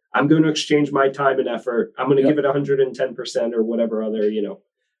you. I'm going to exchange my time and effort. I'm going to give it 110% or whatever other,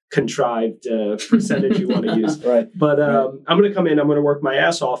 contrived percentage you want to use. Right. But I'm going to come in, I'm going to work my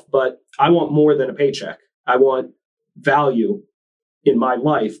ass off, but I want more than a paycheck. I want value in my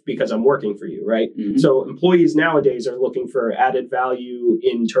life because I'm working for you, right? Mm-hmm. So employees nowadays are looking for added value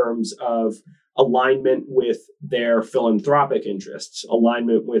in terms of alignment with their philanthropic interests,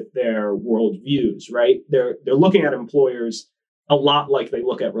 alignment with their worldviews, right? They're looking at employers a lot like they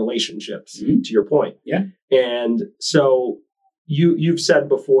look at relationships, to your point. Yeah. And so you've said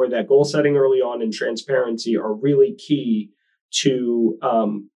before that goal setting early on and transparency are really key to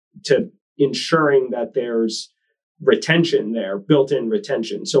ensuring that there's retention there, built-in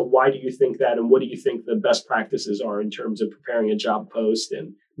retention. So why do you think that, and what do you think the best practices are in terms of preparing a job post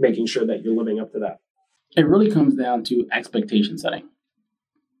and making sure that you're living up to that? It really comes down to expectation setting.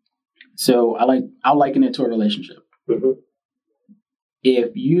 So I'll liken it to a relationship. Mm-hmm.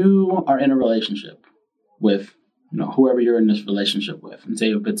 If you are in a relationship with whoever you're in this relationship with, and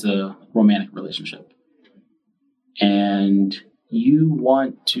say if it's a romantic relationship, and you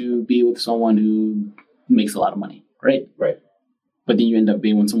want to be with someone who makes a lot of money, right? Right. But then you end up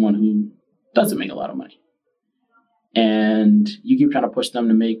being with someone who doesn't make a lot of money. And you keep trying to push them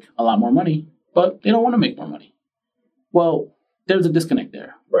to make a lot more money, but they don't want to make more money. Well, there's a disconnect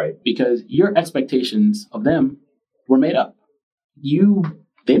there. Right. Because your expectations of them were made up.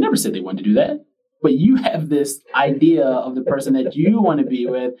 They never said they wanted to do that, but you have this idea of the person that you want to be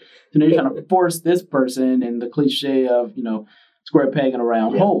with. So now you're trying to force this person, and the cliche of, square peg in a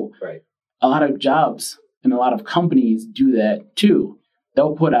round hole. Right. A lot of jobs and a lot of companies do that too.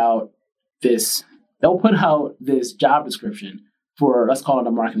 They'll put out this job description for, let's call it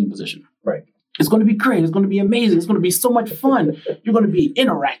a marketing position. Right. It's going to be great. It's going to be amazing. It's going to be so much fun. You're going to be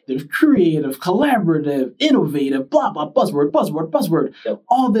interactive, creative, collaborative, innovative, blah, blah, buzzword,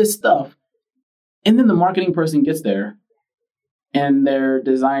 all this stuff. And then the marketing person gets there and they're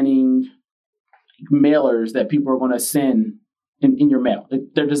designing mailers that people are going to send in your mail.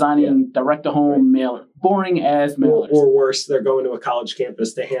 They're designing direct-to-home mailer, boring as mailers. Or worse, they're going to a college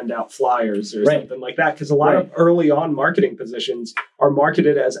campus to hand out flyers or something like that. Because a lot of early on marketing positions are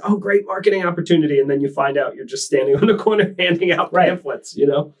marketed as, great marketing opportunity. And then you find out you're just standing on the corner handing out pamphlets,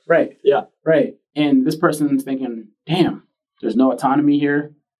 Right. Yeah. Right. And this person's thinking, damn, there's no autonomy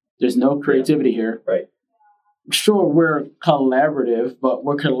here. There's no creativity here. Right. Sure, we're collaborative, but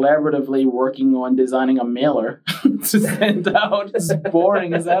we're collaboratively working on designing a mailer to send out. It's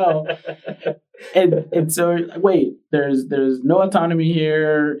boring as hell. And so, wait, there's no autonomy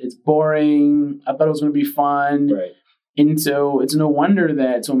here. It's boring. I thought it was going to be fun. Right. And so it's no wonder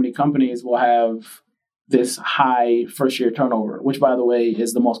that so many companies will have this high first-year turnover, which, by the way,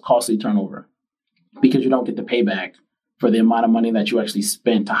 is the most costly turnover because you don't get the payback for the amount of money that you actually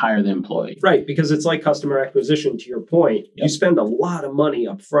spent to hire the employee. Right, because it's like customer acquisition, to your point. Yep. You spend a lot of money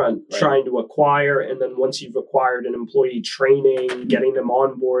up front trying to acquire, and then once you've acquired an employee, training, getting them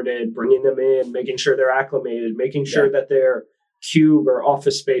onboarded, bringing them in, making sure they're acclimated, making sure that their cube or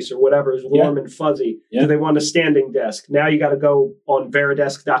office space or whatever is warm and fuzzy. Do they want a standing desk? Now you got to go on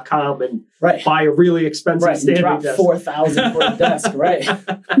Veridesk.com and buy a really expensive standing desk. $4,000 for a desk, right?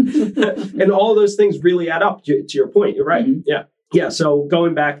 And all those things really add up to your point. You're right. Mm-hmm. Yeah. So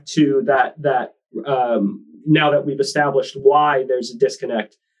going back to that now that we've established why there's a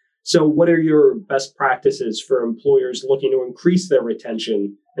disconnect. So what are your best practices for employers looking to increase their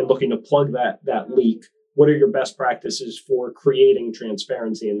retention and looking to plug that leak? What are your best practices for creating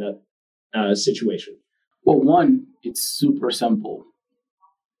transparency in that situation? Well, one, it's super simple.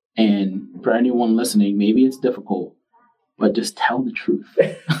 And for anyone listening, maybe it's difficult, but just tell the truth.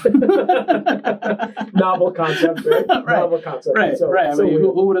 Novel concept, right? Novel concept. Right. I mean,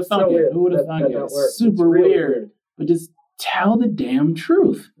 who would have thunk it? Who would have thunk it? Super really weird. But just tell the damn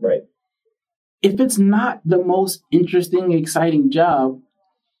truth. Right. If it's not the most interesting, exciting job,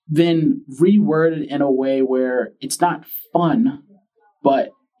 then reword it in a way where it's not fun,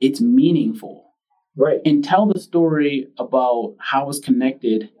 but it's meaningful. Right. And tell the story about how it's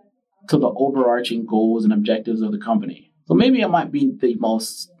connected to the overarching goals and objectives of the company. So maybe it might be the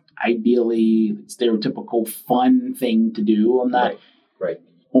most ideally stereotypical fun thing to do. I'm not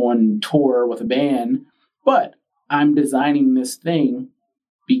on tour with a band, but I'm designing this thing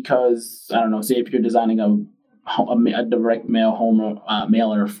because, I don't know, say if you're designing a direct mail home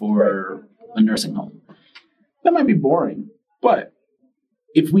mailer for a nursing home. That might be boring, but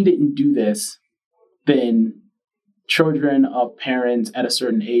if we didn't do this, then children of parents at a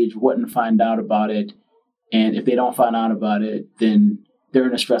certain age wouldn't find out about it. And if they don't find out about it, then they're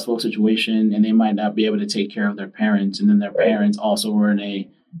in a stressful situation and they might not be able to take care of their parents. And then their parents also were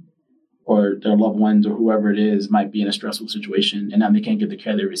or their loved ones or whoever it is might be in a stressful situation and now they can't get the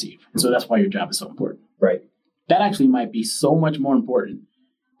care they receive. And so that's why your job is so important. Right. That actually might be so much more important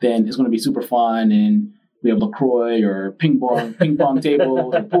than it's going to be super fun and we have LaCroix or ping pong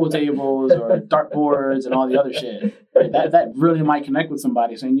tables or pool tables or dartboards and all the other shit. Right? That really might connect with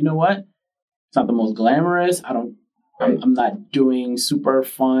somebody saying, you know what? It's not the most glamorous. I'm not doing super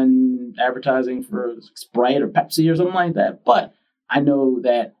fun advertising for Sprite or Pepsi or something like that. But I know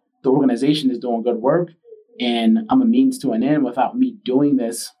that the organization is doing good work and I'm a means to an end. Without me doing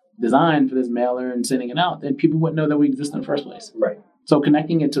this design for this mailer and sending it out, then people wouldn't know that we exist in the first place. Right. So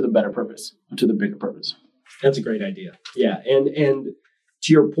connecting it to the better purpose, to the bigger purpose. That's a great idea. Yeah. And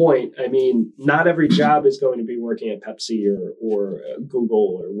to your point, I mean, not every job is going to be working at Pepsi or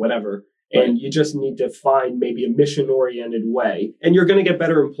Google or whatever. And you just need to find maybe a mission-oriented way. And you're going to get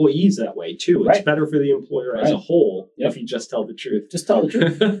better employees that way, too. It's better for the employer as a whole if you just tell the truth. Just tell the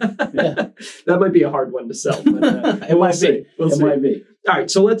truth. That might be a hard one to sell. But, it might be. It might be. All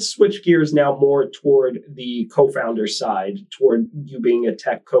right, so let's switch gears now more toward the co-founder side, toward you being a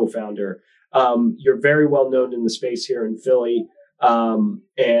tech co-founder. You're very well known in the space here in Philly.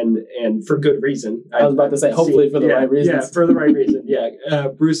 And for good reason. I was about to say, hopefully for the right reasons. Yeah, for the right reason. Yeah.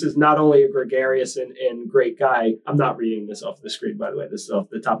 Bruce is not only a gregarious and great guy. I'm not reading this off the screen, by the way. This is off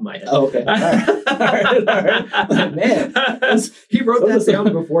the top of my head. Oh, okay. All right. Man. He wrote that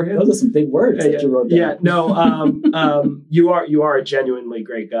down beforehand. Those are some big words that you wrote down. Yeah, no. You are a genuinely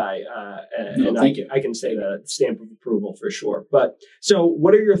great guy. And thank you. I can say that stamp of approval for sure. But so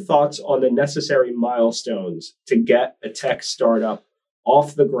what are your thoughts on the necessary milestones to get a tech startup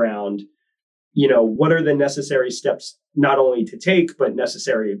off the ground? You know, what are the necessary steps not only to take, but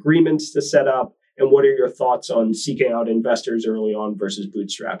necessary agreements to set up? And what are your thoughts on seeking out investors early on versus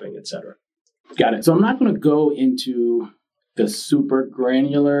bootstrapping, et cetera? Got it. So I'm not going to go into the super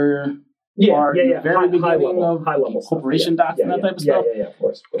granular part, very beginning of high level corporation docs and that type of stuff. Yeah, of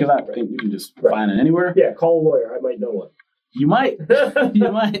course. Because I think you can just find it anywhere. Yeah, call a lawyer. I might know one. You might.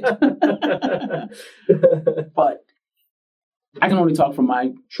 You might. But I can only talk from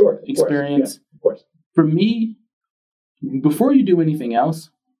my experience. Of course. For me, before you do anything else,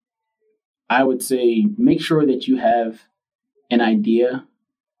 I would say make sure that you have an idea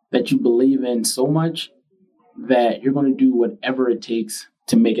that you believe in so much that you're going to do whatever it takes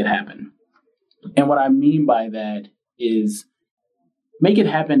to make it happen. And what I mean by that is make it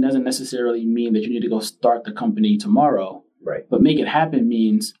happen doesn't necessarily mean that you need to go start the company tomorrow. Right. But make it happen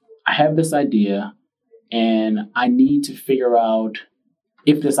means I have this idea and I need to figure out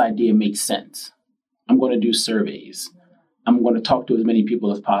if this idea makes sense. I'm going to do surveys. I'm going to talk to as many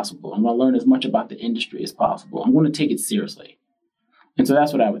people as possible. I'm going to learn as much about the industry as possible. I'm going to take it seriously. And so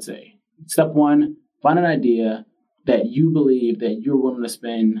that's what I would say. Step one, find an idea that you believe that you're willing to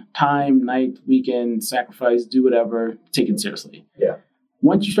spend time, night, weekend, sacrifice, do whatever, take it seriously. Yeah.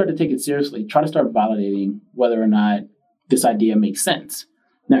 Once you start to take it seriously, try to start validating whether or not this idea makes sense.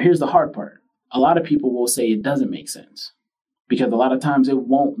 Now, here's the hard part. A lot of people will say it doesn't make sense because a lot of times it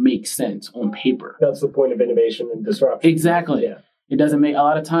won't make sense on paper. That's the point of innovation and disruption. Exactly. Yeah. It doesn't make, a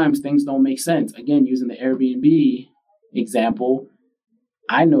lot of times things don't make sense. Again, using the Airbnb example,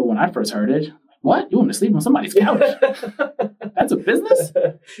 I know when I first heard it, what? You want to sleep on somebody's couch? That's a business?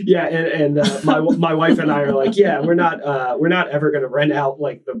 Yeah, and my wife and I are like, yeah, we're not ever going to rent out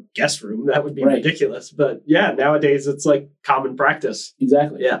like the guest room. That would be ridiculous. But yeah, nowadays it's like common practice.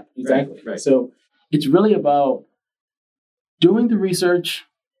 Exactly. Yeah, exactly. Right. So it's really about doing the research,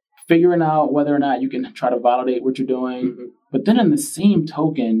 figuring out whether or not you can try to validate what you're doing, but then in the same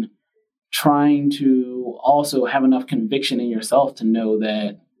token, trying to also have enough conviction in yourself to know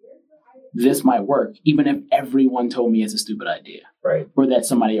that this might work, even if everyone told me it's a stupid idea. Right. Or that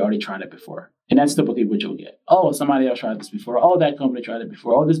somebody already tried it before. And that's typically what you'll get. Oh, somebody else tried this before. Oh, that company tried it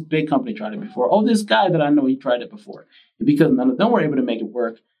before. Oh, this big company tried it before. Oh, this guy that I know, he tried it before. And because none of them were able to make it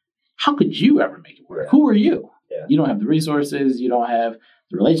work, how could you ever make it work? Yeah. Who are you? Yeah. You don't have the resources. You don't have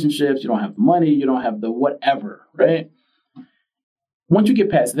the relationships. You don't have the money. You don't have the whatever, right? Once you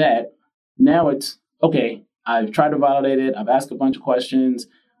get past that, now it's, okay, I've tried to validate it. I've asked a bunch of questions.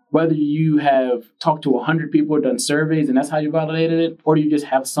 Whether you have talked to 100 people or done surveys and that's how you validated it, or you just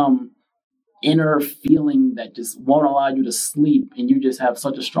have some inner feeling that just won't allow you to sleep and you just have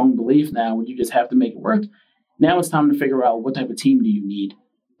such a strong belief now when you just have to make it work. Now it's time to figure out what type of team do you need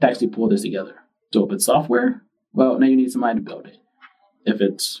to actually pull this together. So if it's software, well, now you need somebody to build it. If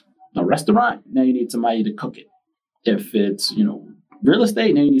it's a restaurant, now you need somebody to cook it. If it's, real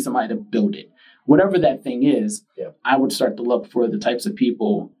estate, now you need somebody to build it. Whatever that thing is, I would start to look for the types of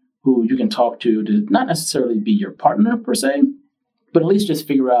people who you can talk to not necessarily be your partner per se, but at least just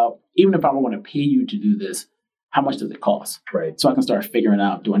figure out, even if I don't want to pay you to do this, how much does it cost? Right. So I can start figuring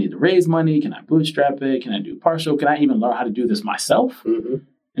out, do I need to raise money? Can I bootstrap it? Can I do partial? Can I even learn how to do this myself? Mm-hmm.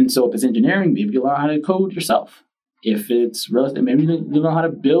 And so if it's engineering, maybe you learn how to code yourself. If it's real estate, maybe you learn how to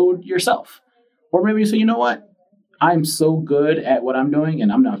build yourself. Or maybe you say, you know what? I'm so good at what I'm doing,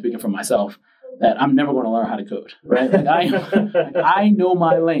 and I'm not speaking for myself, that I'm never going to learn how to code, right? Like I know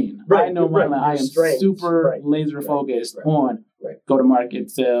my lane. Right. I know my lane. I am super laser focused on go-to-market,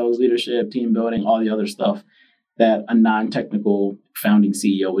 sales, leadership, team building, all the other stuff that a non-technical founding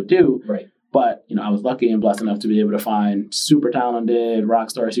CEO would do. Right. But, I was lucky and blessed enough to be able to find super talented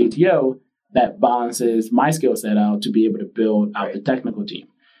rockstar CTO that balances my skill set out to be able to build out the technical team.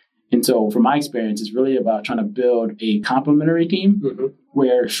 And so from my experience, it's really about trying to build a complementary team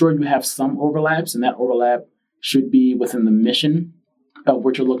where, sure, you have some overlaps, and that overlap should be within the mission of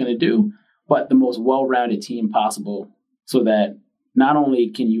what you're looking to do, but the most well-rounded team possible so that not only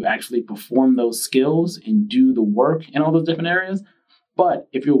can you actually perform those skills and do the work in all those different areas, but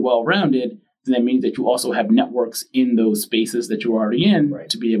if you're well-rounded, then that means that you also have networks in those spaces that you're already in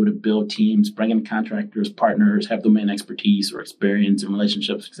to be able to build teams, bring in contractors, partners, have domain expertise or experience and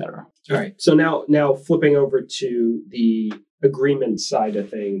relationships, et cetera. All right. So now flipping over to the agreement side of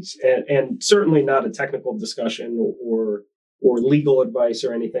things, and certainly not a technical discussion or legal advice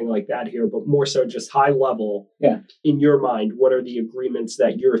or anything like that here, but more so just high level. Yeah. In your mind, what are the agreements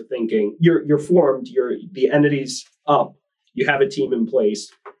that you're thinking? You're formed, the entity's up. You have a team in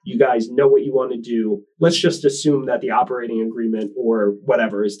place. You guys know what you want to do. Let's just assume that the operating agreement or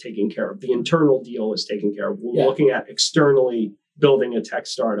whatever is taken care of. The internal deal is taken care of. We're looking at externally building a tech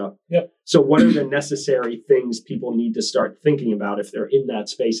startup. Yep. So what are the necessary things people need to start thinking about if they're in that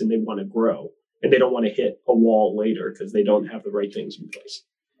space and they want to grow and they don't want to hit a wall later because they don't have the right things in place?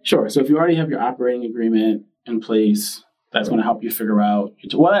 Sure. So if you already have your operating agreement in place, that's going to help you figure out.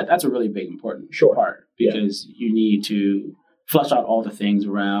 Well, that's a really big, important part because you need to flesh out all the things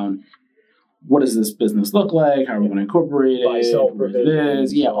around what does this business look like? How are we going to incorporate it? Where it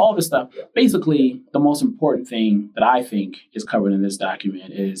is? Yeah, all this stuff. Yeah. Basically, the most important thing that I think is covered in this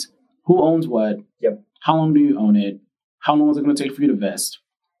document is who owns what? Yep. How long do you own it? How long is it going to take for you to vest?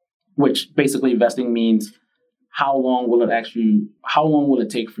 Which basically vesting means how long will it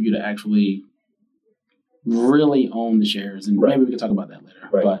take for you to actually really own the shares? And maybe we can talk about that later.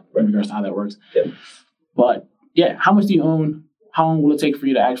 But in regards to how that works. Yep. But yeah, how much do you own? How long will it take for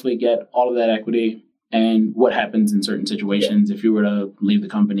you to actually get all of that equity? And what happens in certain situations if you were to leave the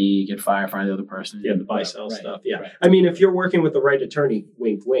company, get fired, find the other person? Yeah, the buy-sell stuff. Yeah. Right. I mean, if you're working with the right attorney,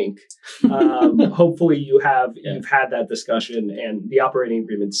 wink, wink, hopefully you've had that discussion and the operating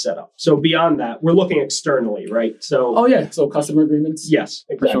agreement's set up. So beyond that, we're looking externally, right? So so customer agreements? Yes,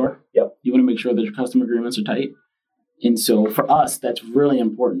 exactly. For sure. Yep. You want to make sure that your customer agreements are tight. And so for us, that's really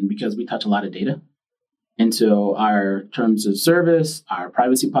important because we touch a lot of data. And so our terms of service, our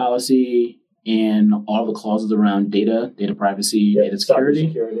privacy policy, and all the clauses around data privacy, data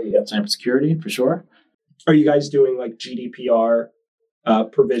security, cybersecurity for sure. Are you guys doing like GDPR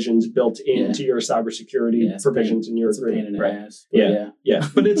provisions built into your cybersecurity provisions in your agreement? Yeah.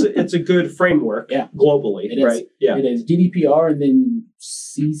 But it's a good framework globally, right? Yeah, it is GDPR and then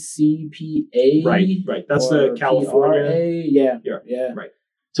CCPA. Right. That's the California. PRA. Yeah. Right.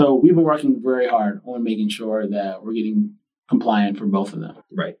 So we've been working very hard on making sure that we're getting compliant for both of them.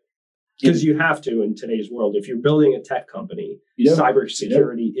 Right. Because you have to in today's world. If you're building a tech company,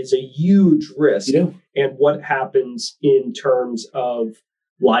 cybersecurity is a huge risk. And what happens in terms of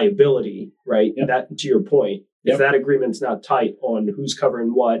liability, right? That, to your point, if that agreement's not tight on who's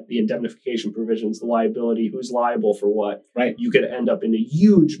covering what, the indemnification provisions, the liability, who's liable for what, you could end up in a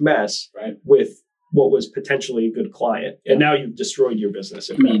huge mess with what was potentially a good client. And now you've destroyed your business.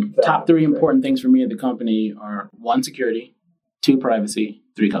 Top three important things for me at the company are 1, security, 2, privacy,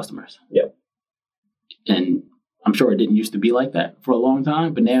 3, customers. And I'm sure it didn't used to be like that for a long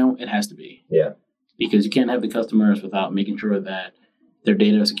time, but now it has to be. Because you can't have the customers without making sure that their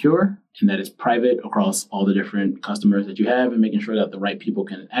data is secure and that it's private across all the different customers that you have and making sure that the right people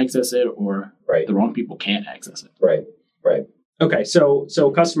can access it or the wrong people can't access it. Right. Okay, so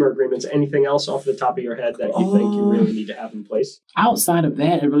customer agreements, anything else off the top of your head that you think you really need to have in place? Outside of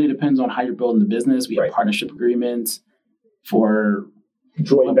that, it really depends on how you're building the business. We have partnership agreements for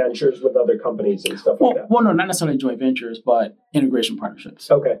joint ventures with other companies and stuff like that. Well, no, not necessarily joint ventures, but integration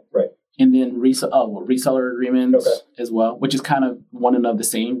partnerships. Okay, right. And then reseller agreements as well, which is kind of one and of the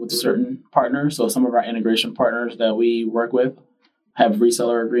same with certain partners. So some of our integration partners that we work with have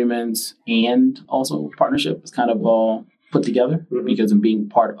reseller agreements and also partnership. It's kind of all put together because in being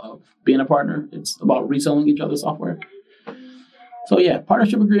part of being a partner, it's about reselling each other's software. So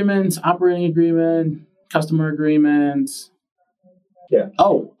partnership agreements, operating agreement, customer agreements.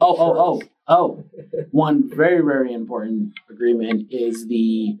 One very, very important agreement is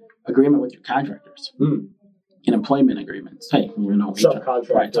the agreement with your contractors and employment agreements. Hey, we're talking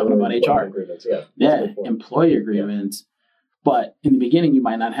about HR. Agreements, employee agreements. But in the beginning, you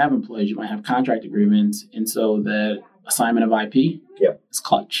might not have employees. You might have contract agreements. And so that assignment of IP is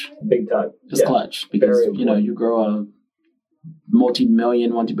clutch. Big time. It's clutch because, you grow a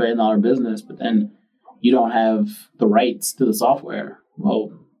multi-billion dollar business, but then you don't have the rights to the software.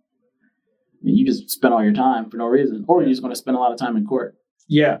 Well, you just spend all your time for no reason, or you're just going to spend a lot of time in court.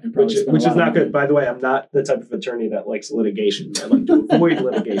 Yeah, which is not good. By the way, I'm not the type of attorney that likes litigation. I like to avoid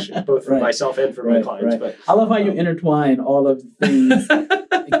litigation, both for myself and for my clients. But I love how you intertwine all of the things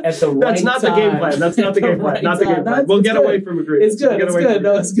at the right That's not the game plan. That's not the game plan. Not the game plan. We'll get away from agreements. It's good.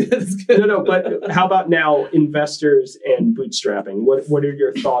 It's good. No, but how about now investors and bootstrapping? What are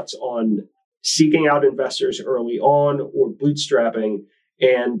your thoughts on seeking out investors early on or bootstrapping?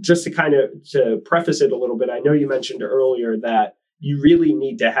 And just to preface it a little bit, I know you mentioned earlier that you really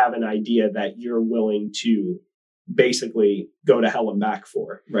need to have an idea that you're willing to basically go to hell and back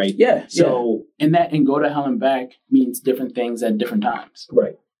for, right? So and go to hell and back means different things at different times.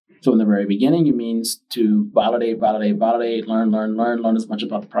 Right. So in the very beginning, it means to validate, learn as much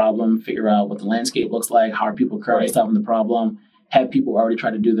about the problem, figure out what the landscape looks like, how are people currently solving the problem, have people already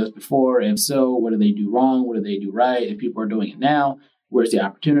tried to do this before? If so, what do they do wrong? What do they do right? If people are doing it now, where's the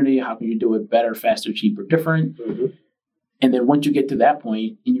opportunity? How can you do it better, faster, cheaper, different? And then once you get to that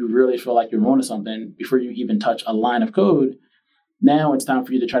point and you really feel like you're onto something before you even touch a line of code, now it's time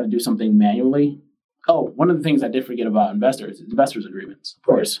for you to try to do something manually. Oh, one of the things I did forget about investors is investors agreements, of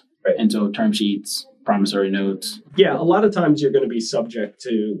course. Right. And so term sheets, promissory notes. Yeah, a lot of times you're going to be subject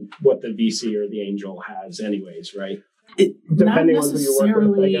to what the VC or the angel has anyways, right? Depending on who you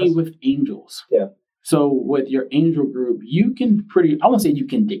work with, I guess. With angels. Yeah. So with your angel group, you can I won't say you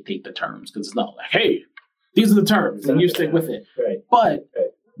can dictate the terms because it's not like, hey, these are the terms and you stick with it. Right. But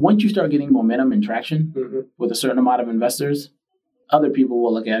once you start getting momentum and traction with a certain amount of investors, other people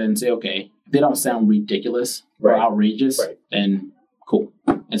will look at it and say, okay, if they don't sound ridiculous or outrageous, then cool,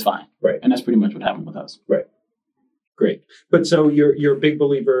 it's fine. Right. And that's pretty much what happened with us. Right. Great. But so you're a big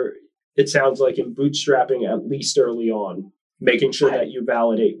believer, it sounds like, in bootstrapping at least early on, making sure that you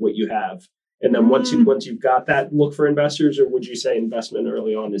validate what you have. And then once you've got that, look for investors, or would you say investment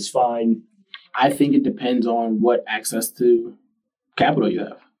early on is fine? I think it depends on what access to capital you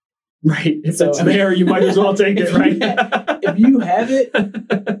have. Right. If it's there, you might as well take it, right? If you have it,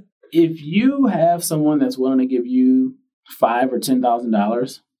 if you have someone that's willing to give you $5,000 or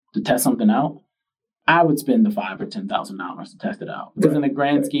 $10,000 to test something out, I would spend the $5,000 or $10,000 to test it out. Because in the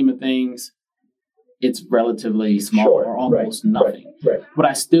grand scheme of things, it's relatively small or almost nothing. Right. Would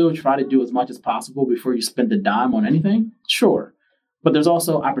I still try to do as much as possible before you spend a dime on anything? Sure. But there's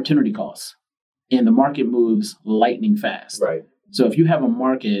also opportunity costs, and the market moves lightning fast. Right. So if you have a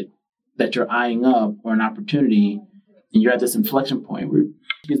market that you're eyeing up or an opportunity, and you're at this inflection point where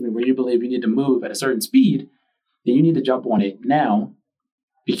you believe you need to move at a certain speed, then you need to jump on it now,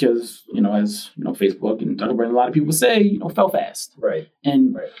 because, as Facebook and Zuckerberg and a lot of people say, fail fast. Right.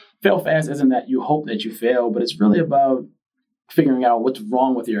 And fail fast isn't that you hope that you fail, but it's really about figuring out what's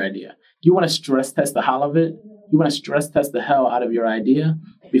wrong with your idea. You want to stress test the hell of it. You want to stress test the hell out of your idea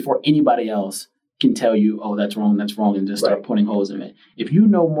before anybody else can tell you, oh, that's wrong, and just start putting holes in it. If you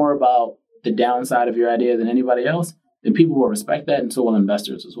know more about the downside of your idea than anybody else, then people will respect that, and so will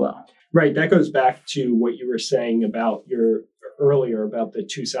investors as well. Right. That goes back to what you were saying about earlier about the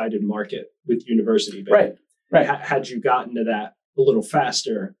two-sided market with university. Right. Had you gotten to that a little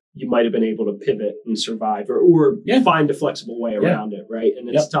faster, you might have been able to pivot and survive or find a flexible way around it. Right. And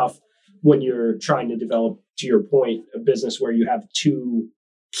it's tough when you're trying to develop, to your point, a business where you have two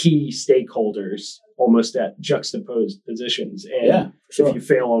key stakeholders almost at juxtaposed positions. And if you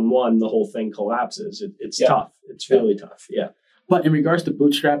fail on one, the whole thing collapses. It's tough. It's really tough. Yeah. But in regards to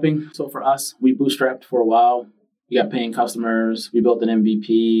bootstrapping, so for us, we bootstrapped for a while. We got paying customers. We built an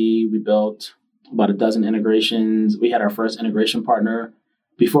MVP. We built about a dozen integrations. We had our first integration partner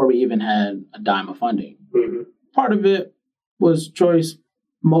before we even had a dime of funding. Mm-hmm. Part of it was choice.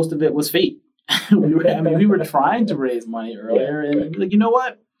 Most of it was fate. we were trying to raise money earlier, and like, you know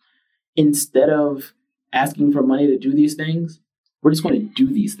what? Instead of asking for money to do these things, we're just going to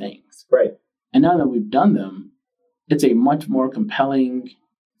do these things. Right. And now that we've done them, it's a much more compelling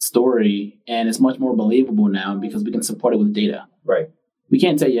story, and it's much more believable now because we can support it with data. Right. We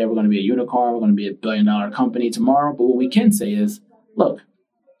can't say, we're going to be a unicorn, we're going to be $1 billion company tomorrow, but what we can say is, look,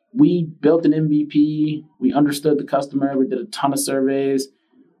 we built an MVP, we understood the customer, we did a ton of surveys,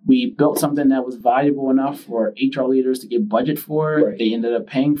 we built something that was valuable enough for HR leaders to get budget for it. Right. They ended up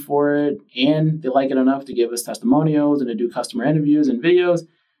paying for it, and they like it enough to give us testimonials and to do customer interviews and videos.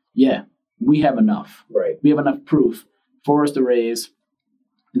 Yeah, we have enough. Right. We have enough proof for us to raise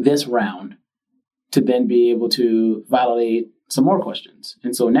this round to then be able to validate some more questions.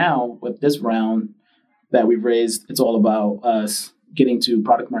 And so now with this round that we've raised, it's all about us getting to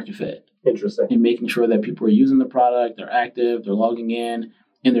product market fit. Interesting. And making sure that people are using the product, they're active, they're logging in,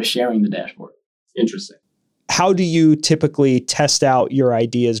 and they're sharing the dashboard. Interesting. How do you typically test out your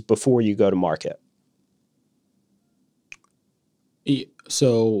ideas before you go to market?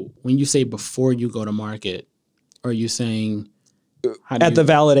 So when you say before you go to market, are you saying... At the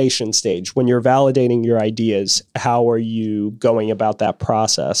validation stage, when you're validating your ideas, how are you going about that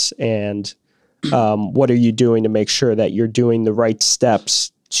process? And what are you doing to make sure that you're doing the right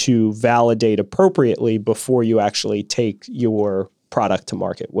steps to validate appropriately before you actually take your product to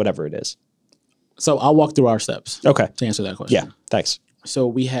market, whatever it is? So I'll walk through our steps. Okay. To answer that question. Yeah, thanks. So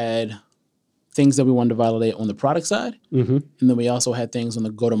we had things that we wanted to validate on the product side. Mm-hmm. And then we also had things on the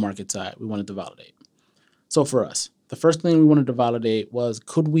go-to-market side we wanted to validate. So for us, the first thing we wanted to validate was,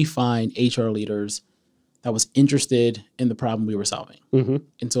 could we find HR leaders that was interested in the problem we were solving? Mm-hmm.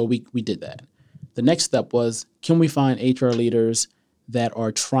 And so we did that. The next step was, can we find HR leaders that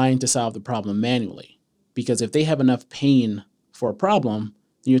are trying to solve the problem manually? Because if they have enough pain for a problem,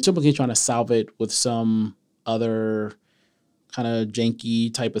 then you're typically trying to solve it with some other kind of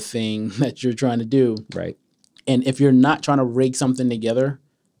janky type of thing that you're trying to do. Right. And if you're not trying to rig something together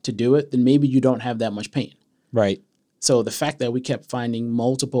to do it, then maybe you don't have that much pain. Right. So the fact that we kept finding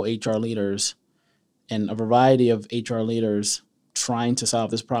multiple HR leaders and a variety of HR leaders trying to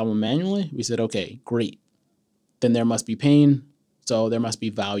solve this problem manually, we said, okay, great. Then there must be pain, so there must be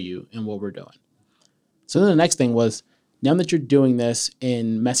value in what we're doing. So then the next thing was, now that you're doing this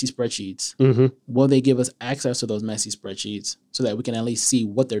in messy spreadsheets, mm-hmm. will they give us access to those messy spreadsheets so that we can at least see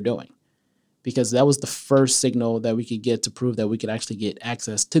what they're doing? Because that was the first signal that we could get to prove that we could actually get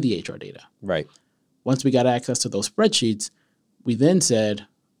access to the HR data. Right. Once we got access to those spreadsheets, we then said,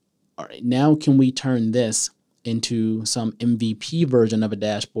 all right, now can we turn this into some MVP version of a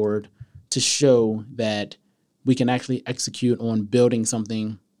dashboard to show that we can actually execute on building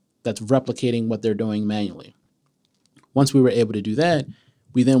something that's replicating what they're doing manually. Once we were able to do that,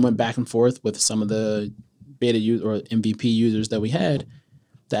 we then went back and forth with some of the beta use or MVP users that we had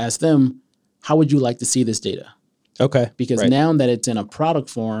to ask them, how would you like to see this data? Okay. Because now that it's in a product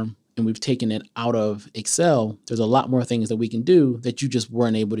form, and we've taken it out of Excel, there's a lot more things that we can do that you just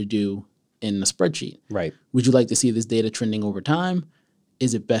weren't able to do in a spreadsheet. Right. Would you like to see this data trending over time?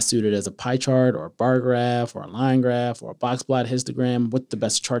 Is it best suited as a pie chart or a bar graph or a line graph or a box plot histogram? What's the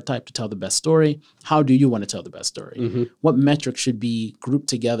best chart type to tell the best story? How do you want to tell the best story? What metrics should be grouped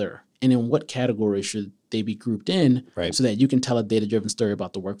together? And in what category should they be grouped in so that you can tell a data-driven story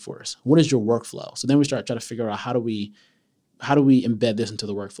about the workforce? What is your workflow? So then we start trying to figure out how do we embed this into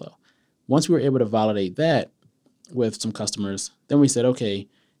the workflow? Once we were able to validate that with some customers, then we said, okay,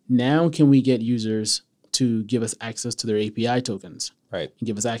 now can we get users to give us access to their API tokens? Right. And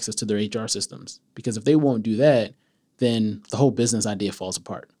give us access to their HR systems. Because if they won't do that, then the whole business idea falls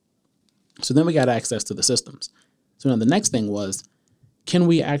apart. So then we got access to the systems. So now the next thing was, can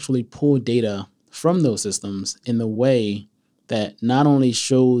we actually pull data from those systems in the way that not only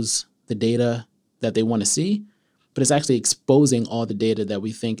shows the data that they want to see, but it's actually exposing all the data that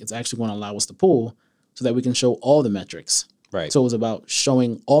we think it's actually going to allow us to pull so that we can show all the metrics. Right. So it was about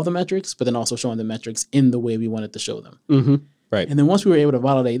showing all the metrics, but then also showing the metrics in the way we wanted to show them. Right. And then once we were able to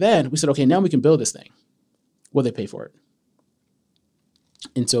validate that, we said, okay, now we can build this thing. Will they pay for it?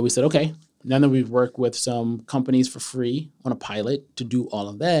 And so we said, okay, now that we've worked with some companies for free on a pilot to do all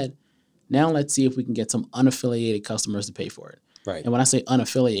of that, now let's see if we can get some unaffiliated customers to pay for it. Right. And when I say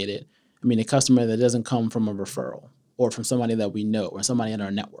unaffiliated, I mean a customer that doesn't come from a referral or from somebody that we know or somebody in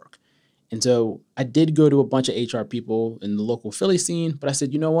our network. And so I did go to a bunch of HR people in the local Philly scene, but I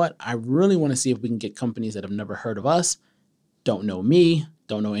said, you know what? I really want to see if we can get companies that have never heard of us, don't know me,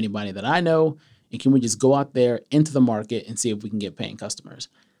 don't know anybody that I know, and can we just go out there into the market and see if we can get paying customers?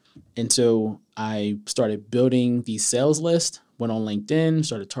 And so I started building these sales lists, went on LinkedIn,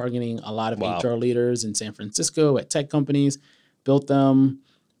 started targeting a lot of HR leaders in San Francisco at tech companies, built them,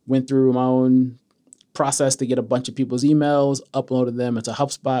 went through my own process to get a bunch of people's emails, uploaded them into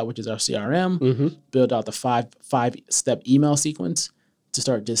HubSpot, which is our CRM, built out the five-step email sequence to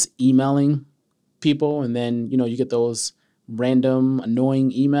start just emailing people. And then, you get those random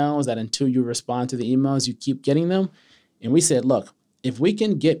annoying emails that until you respond to the emails, you keep getting them. And we said, look, if we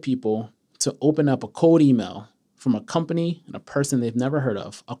can get people to open up a cold email from a company and a person they've never heard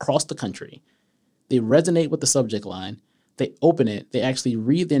of across the country, they resonate with the subject line, they open it, they actually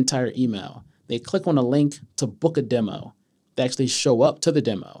read the entire email, they click on a link to book a demo, they actually show up to the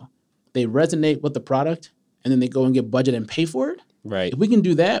demo, they resonate with the product, and then they go and get budget and pay for it. Right. If we can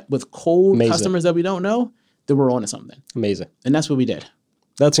do that with cold customers that we don't know, then we're on to something. Amazing. And that's what we did.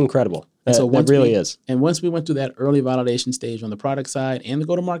 That's incredible. And so it really is. And once we went through that early validation stage on the product side and the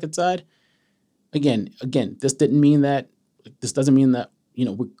go-to-market side, again, this doesn't mean that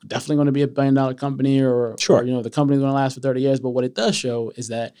we're definitely going to be $1 billion company or the company's going to last for 30 years. But what it does show is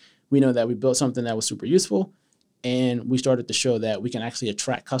that we know that we built something that was super useful, and we started to show that we can actually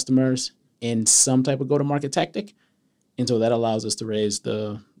attract customers in some type of go-to-market tactic. And so that allows us to raise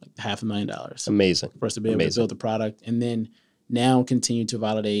the $500,000. Amazing. For us to be able to build the product and then now continue to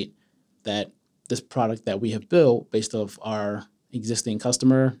validate that this product that we have built based off our existing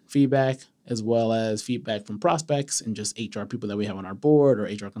customer feedback, as well as feedback from prospects and just HR people that we have on our board or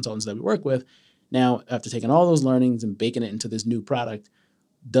HR consultants that we work with. Now, after taking all those learnings and baking it into this new product,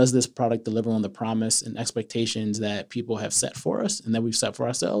 does this product deliver on the promise and expectations that people have set for us and that we've set for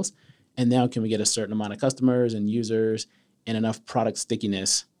ourselves? And now can we get a certain amount of customers and users and enough product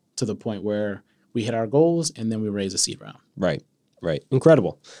stickiness to the point where we hit our goals and then we raise a seed round? Right.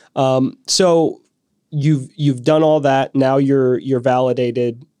 Incredible. So you've done all that. Now you're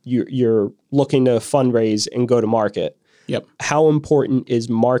validated. You're looking to fundraise and go to market. Yep. How important is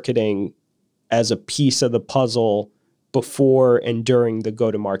marketing as a piece of the puzzle before and during the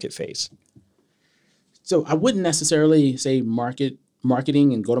go-to-market phase? So I wouldn't necessarily say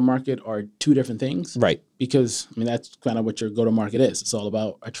marketing and go-to-market are two different things. Right. Because, that's kind of what your go-to-market is. It's all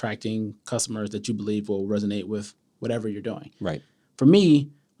about attracting customers that you believe will resonate with whatever you're doing. Right. For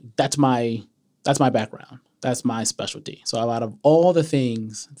me, that's my background. That's my specialty. So out of all the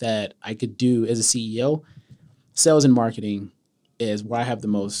things that I could do as a CEO, sales and marketing is where I have the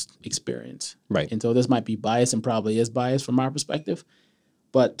most experience. Right. And so this might be biased and probably is biased from my perspective.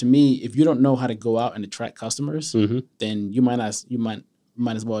 But to me, if you don't know how to go out and attract customers, then you might as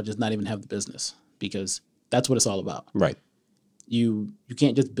well just not even have the business, because that's what it's all about. Right. You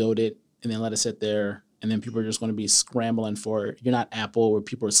can't just build it and then let it sit there and then people are just going to be scrambling for it. You're not Apple where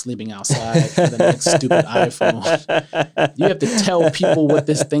people are sleeping outside for the next stupid iPhone. You have to tell people what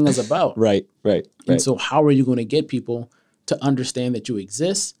this thing is about. Right. And so how are you going to get people to understand that you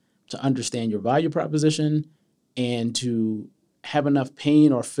exist, to understand your value proposition, and to have enough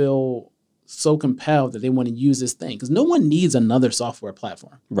pain or feel so compelled that they want to use this thing? Because no one needs another software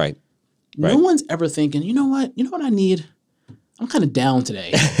platform. Right. No one's ever thinking, you know what I need? I'm kind of down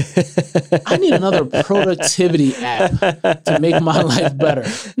today. I need another productivity app to make my life better.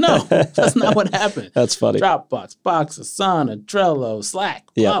 No, that's not what happened. That's funny. Dropbox, Box, Asana, Trello, Slack,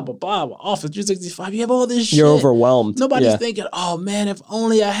 blah, blah, blah, Office 365. You have all this shit. You're overwhelmed. Nobody's thinking, oh man, if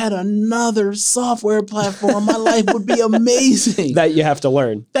only I had another software platform, my life would be amazing. That you have to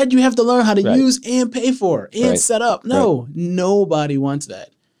learn. That you have to learn how to use and pay for and set up. No, nobody wants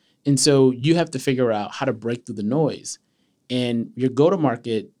that. And so you have to figure out how to break through the noise. And your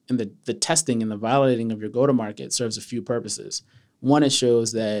go-to-market and the testing and the validating of your go-to-market serves a few purposes. One, it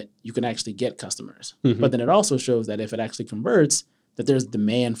shows that you can actually get customers. Mm-hmm. But then it also shows that if it actually converts, that there's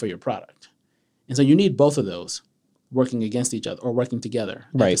demand for your product. And so you need both of those working against each other or working together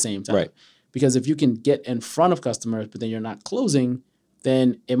at the same time. Right. Because if you can get in front of customers, but then you're not closing,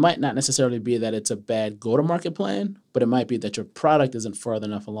 then it might not necessarily be that it's a bad go-to-market plan, but it might be that your product isn't further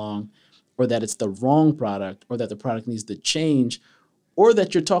enough along, or that it's the wrong product, or that the product needs to change, or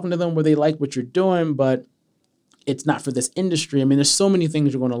that you're talking to them where they like what you're doing, but it's not for this industry. I mean, there's so many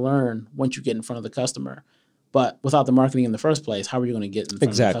things you're going to learn once you get in front of the customer. But without the marketing in the first place, how are you going to get in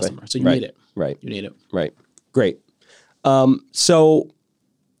front of the customer? So you need it. Right. You need it. Right. Great. So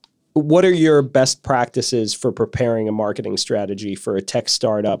what are your best practices for preparing a marketing strategy for a tech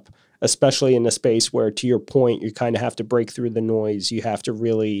startup, especially in a space where, to your point, you kind of have to break through the noise. You have to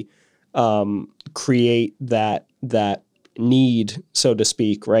really create that need, so to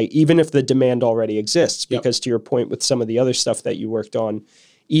speak, right? Even if the demand already exists, because to your point with some of the other stuff that you worked on,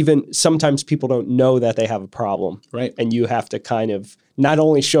 even sometimes people don't know that they have a problem. Right. And you have to kind of not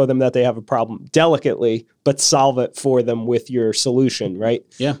only show them that they have a problem delicately, but solve it for them with your solution, right?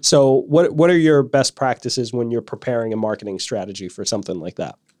 Yeah. So what are your best practices when you're preparing a marketing strategy for something like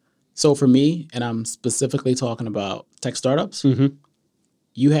that? So for me, and I'm specifically talking about tech startups,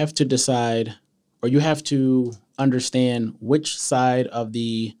 you have to decide, or you have to understand which side of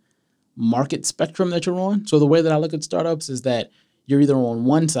the market spectrum that you're on. So the way that I look at startups is that you're either on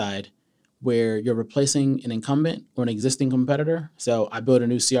one side where you're replacing an incumbent or an existing competitor. So I built a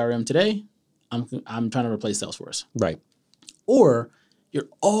new CRM today. I'm trying to replace Salesforce. Right. Or you're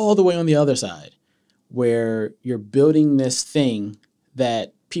all the way on the other side where you're building this thing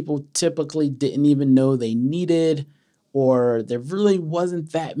that people typically didn't even know they needed, or there really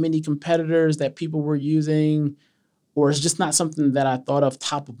wasn't that many competitors that people were using, or it's just not something that I thought of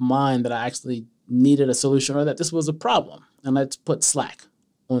top of mind that I actually needed a solution, or that this was a problem. And let's put Slack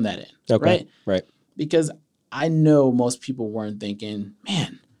on that end, right? Right. Because I know most people weren't thinking,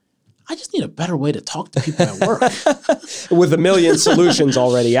 man, I just need a better way to talk to people at work. With a million solutions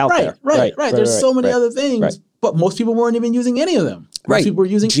already out there. Right. There's so many other things, but most people weren't even using any of them. Most people were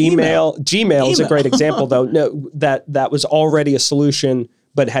using email. Gmail is a great example, though. No, that was already a solution,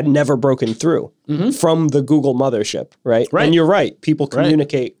 but had never broken through from the Google mothership, right? And you're right. People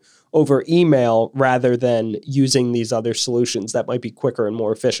communicate over email rather than using these other solutions that might be quicker and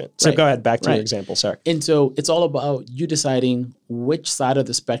more efficient. So go ahead, back to your example, sorry. And so it's all about you deciding which side of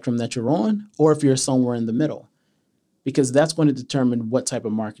the spectrum that you're on, or if you're somewhere in the middle, because that's going to determine what type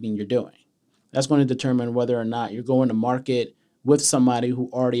of marketing you're doing. That's going to determine whether or not you're going to market with somebody who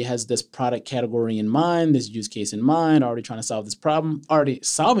already has this product category in mind, this use case in mind, already trying to solve this problem, already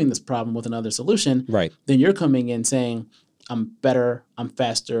solving this problem with another solution. Right. Then you're coming in saying, I'm better, I'm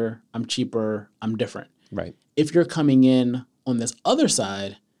faster, I'm cheaper, I'm different. Right. If you're coming in on this other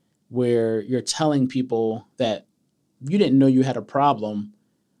side where you're telling people that you didn't know you had a problem,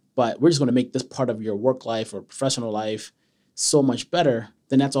 but we're just going to make this part of your work life or professional life so much better,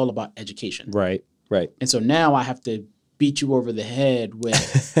 then that's all about education. Right. And so now I have to beat you over the head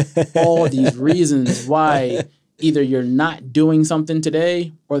with all these reasons why either you're not doing something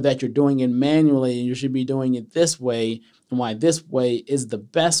today, or that you're doing it manually and you should be doing it this way, and why this way is the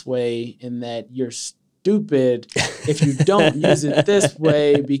best way, and that you're stupid if you don't use it this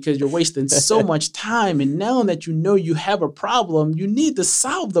way because you're wasting so much time. And now that you know you have a problem, you need to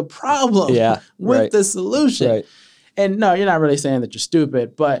solve the problem with the solution. Right. And no, you're not really saying that you're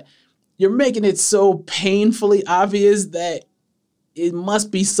stupid, but you're making it so painfully obvious that it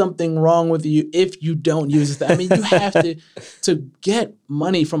must be something wrong with you if you don't use it. I mean, you have to get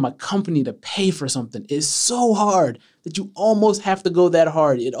money from a company to pay for something is so hard that you almost have to go that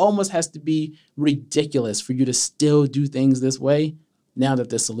hard. It almost has to be ridiculous for you to still do things this way now that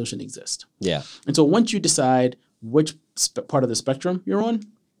this solution exists. Yeah. And so once you decide which part of the spectrum you're on,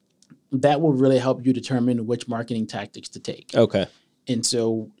 that will really help you determine which marketing tactics to take. Okay. And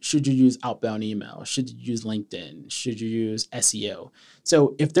so should you use outbound email? Should you use LinkedIn? Should you use SEO?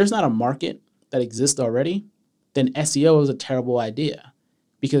 So if there's not a market that exists already, then SEO is a terrible idea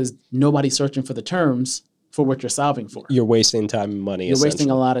because nobody's searching for the terms for what you're solving for. You're wasting time and money. You're wasting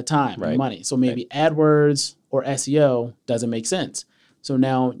a lot of time and money. So maybe AdWords or SEO doesn't make sense. So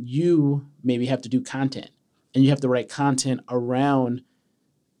now you maybe have to do content, and you have to write content around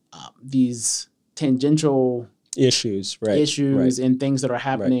these tangential issues and things that are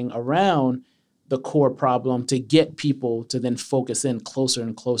happening around the core problem to get people to then focus in closer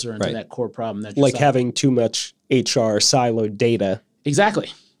and closer into that core problem that you're like solving. Having too much HR siloed data.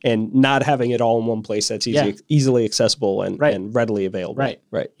 Exactly. And not having it all in one place that's easily accessible and readily available.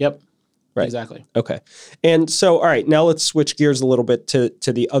 Right. Yep. Right. Exactly. Okay. And so, all right, now let's switch gears a little bit to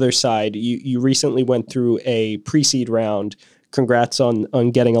the other side. You recently went through a pre-seed round. Congrats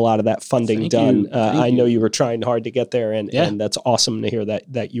on getting a lot of that funding done. I know you were trying hard to get there, and that's awesome to hear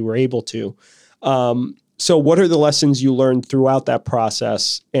that you were able to. So what are the lessons you learned throughout that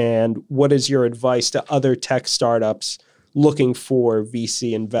process, and what is your advice to other tech startups looking for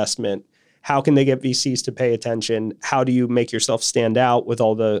VC investment? How can they get VCs to pay attention? How do you make yourself stand out with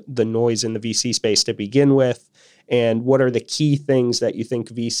all the noise in the VC space to begin with? And what are the key things that you think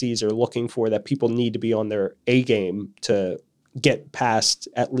VCs are looking for that people need to be on their A game to get past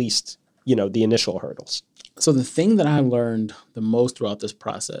at least, the initial hurdles? So the thing that I learned the most throughout this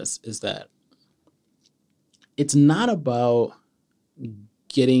process is that it's not about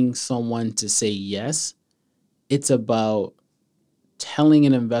getting someone to say yes. It's about telling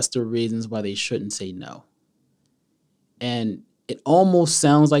an investor reasons why they shouldn't say no. And it almost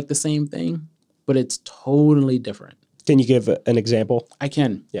sounds like the same thing, but it's totally different. Can you give an example? I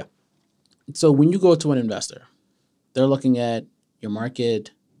can. Yeah. So when you go to an investor, they're looking at your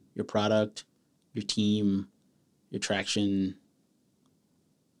market, your product, your team, your traction,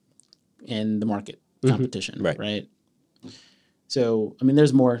 and the market competition, right? So,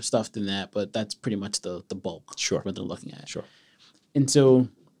 there's more stuff than that, but that's pretty much the bulk of what they're looking at. Sure. And so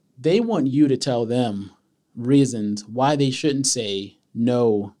they want you to tell them reasons why they shouldn't say,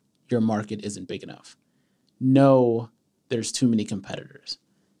 no, your market isn't big enough. No, there's too many competitors.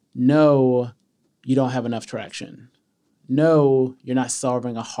 No, you don't have enough traction. No, you're not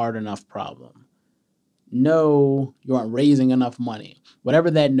solving a hard enough problem. No, you aren't raising enough money. Whatever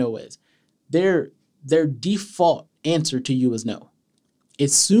that no is, their default answer to you is no.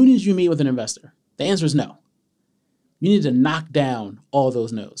 As soon as you meet with an investor, the answer is no. You need to knock down all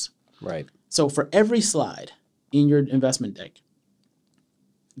those no's. Right. So for every slide in your investment deck,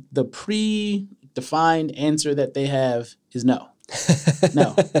 the predefined answer that they have is no.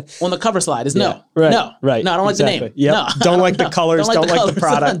 No. On the cover slide is no. Right. No. Right. No, I don't like the name. Yep. No. Don't like the colors. Don't like the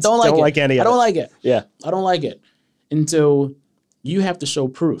product. Don't like any of it. I don't like it. Yeah. I don't like it. And so you have to show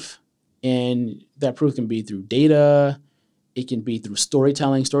proof. And that proof can be through data. It can be through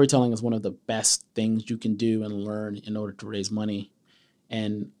storytelling. Storytelling is one of the best things you can do and learn in order to raise money.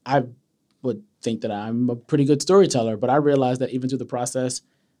 And I would think that I'm a pretty good storyteller, but I realized that even through the process,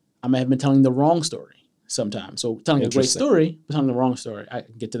 I may have been telling the wrong story sometimes. So telling a great story, but telling the wrong story. I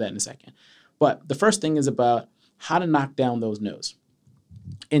can get to that in a second. But the first thing is about how to knock down those no's.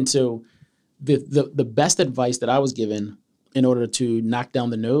 And so the best advice that I was given in order to knock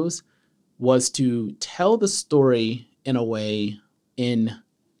down the no's was to tell the story in a way and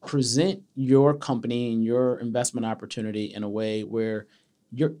present your company and your investment opportunity in a way where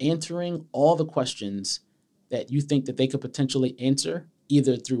you're answering all the questions that you think that they could potentially answer,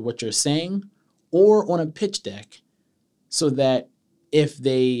 either through what you're saying or on a pitch deck, so that if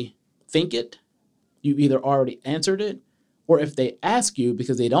they think it, you either already answered it, or if they ask you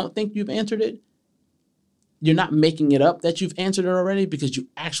because they don't think you've answered it, you're not making it up that you've answered it already, because you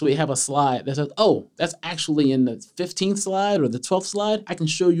actually have a slide that says, oh, that's actually in the 15th slide or the 12th slide. I can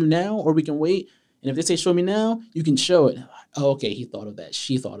show you now, or we can wait. And if they say, show me now, you can show it. Oh, okay, he thought of that.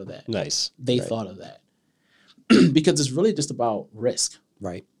 She thought of that. Nice. They thought of that. Because it's really just about risk.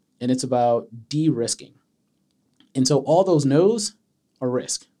 Right. And it's about de-risking. And so all those no's are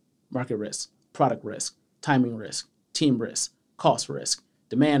risk: market risk, product risk, timing risk, team risk, cost risk,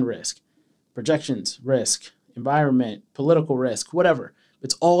 demand risk, projections risk, environment, political risk, whatever.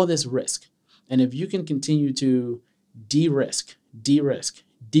 It's all this risk. And if you can continue to de-risk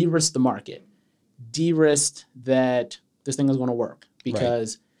the market, de-risk that this thing is going to work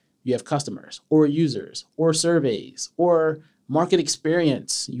because you have customers or users or surveys or market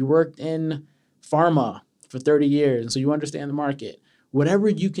experience. You worked in pharma for 30 years, and so you understand the market. Whatever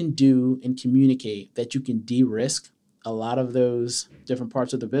you can do and communicate that you can de-risk a lot of those different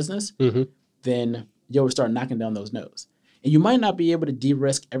parts of the business, then you'll start knocking down those no's. And you might not be able to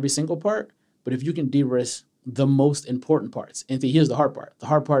de-risk every single part, but if you can de-risk the most important parts, and here's the hard part. The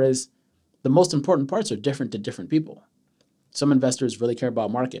hard part is the most important parts are different to different people. Some investors really care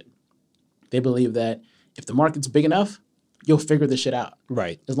about market. They believe that if the market's big enough, you'll figure this shit out.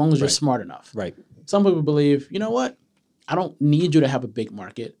 Right. As long as you're smart enough. Right. Some people believe, you know what? I don't need you to have a big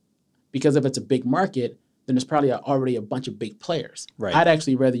market, because if it's a big market, then there's probably already a bunch of big players. Right. I'd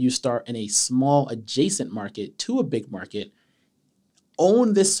actually rather you start in a small adjacent market to a big market,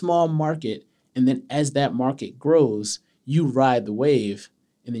 own this small market, and then as that market grows, you ride the wave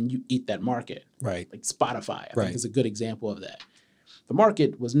and then you eat that market. Right. Like Spotify, I Right. think is a good example of that. The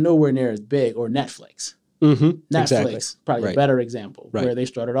market was nowhere near as big, or Netflix. Mm-hmm. Netflix, Exactly. probably Right. a better example, Right. where they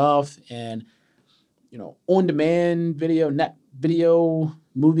started off and, on-demand video,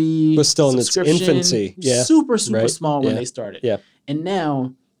 movie Was still in its subscription, infancy. Yeah. super Right. small when Yeah. they started. Yeah. And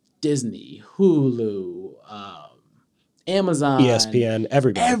now Disney, Hulu, Amazon, ESPN,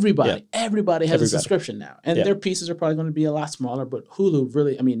 everybody. Everybody has a subscription now. And Yeah. their pieces are probably going to be a lot smaller, but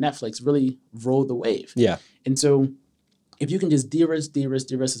Netflix really rode the wave. Yeah. And so if you can just de-risk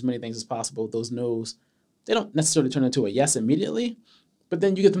as many things as possible, those no's, they don't necessarily turn into a yes immediately, but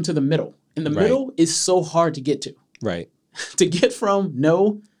then you get them to the middle. And the middle is so hard to get to. Right. To get from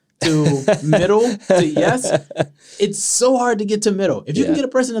no to middle to yes, it's so hard to get to middle. If you can get a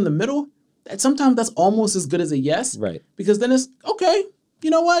person in the middle, sometimes that's almost as good as a yes. Right. Because then it's, okay, you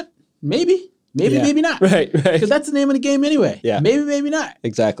know what? Maybe not. Right. Because that's the name of the game anyway. Yeah. Maybe not.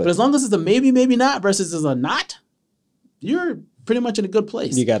 Exactly. But as long as it's a maybe not versus as a not, you're pretty much in a good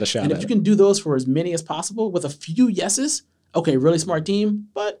place. You got a shot And at if you it. can do those for as many as possible with a few yeses, okay, really smart team,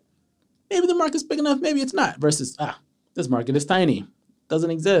 but maybe the market's big enough, maybe it's not, versus, this market is tiny,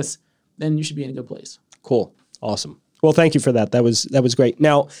 doesn't exist, then you should be in a good place. Cool. Awesome. Well, thank you for that. That was great.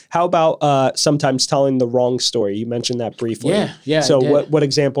 Now, how about sometimes telling the wrong story? You mentioned that briefly. Yeah. So what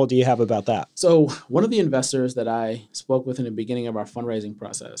example do you have about that? So one of the investors that I spoke with in the beginning of our fundraising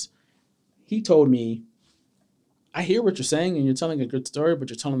process, he told me, I hear what you're saying and you're telling a good story, but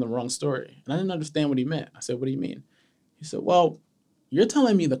you're telling the wrong story. And I didn't understand what he meant. I said, what do you mean? He said, well, you're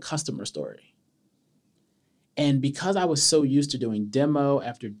telling me the customer story. And because I was so used to doing demo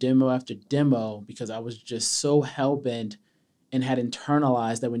after demo after demo, because I was just so hell-bent and had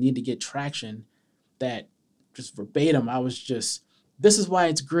internalized that we need to get traction, that just verbatim, I was just, this is why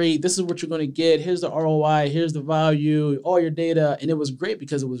it's great. This is what you're going to get. Here's the ROI. Here's the value, all your data. And it was great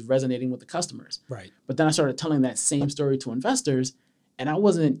because it was resonating with the customers. Right. But then I started telling that same story to investors,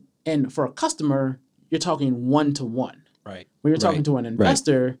 and for a customer, you're talking one-to-one. Right. When you're talking to an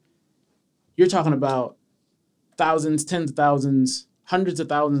investor, you're talking about thousands, tens of thousands, hundreds of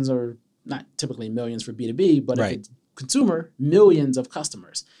thousands, or not typically millions for B2B, but if it's consumer, millions of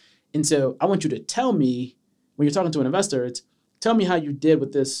customers. And so I want you to tell me, when you're talking to an investor, it's tell me how you did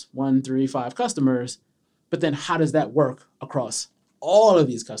with this 1, 3, 5 customers, but then how does that work across all of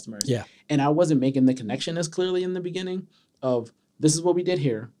these customers? Yeah. And I wasn't making the connection as clearly in the beginning of this is what we did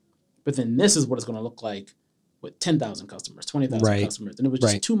here, but then this is what it's going to look like with 10,000 customers, 20,000 customers. And it was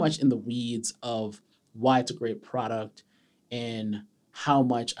just too much in the weeds of why it's a great product and how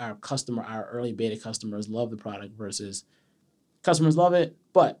much our early beta customers love the product versus customers love it,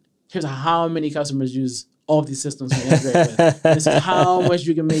 but here's how many customers use all of these systems we integrate with. This is how much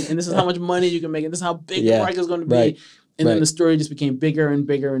you can make, and this is how much money you can make, and this is how big the market is going to be. And then the story just became bigger and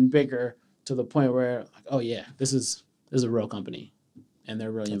bigger and bigger to the point where, like, oh yeah, this is a real company, and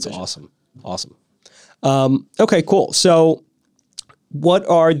they're really ambitious. That's awesome. Okay, cool. So, what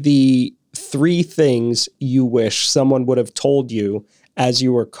are the 3 things you wish someone would have told you as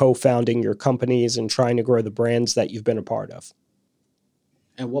you were co-founding your companies and trying to grow the brands that you've been a part of?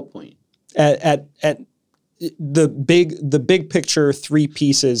 At what point? At the big picture, 3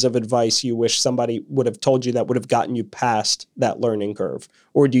 pieces of advice you wish somebody would have told you that would have gotten you past that learning curve,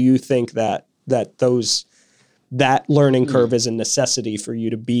 or do you think that learning curve is a necessity for you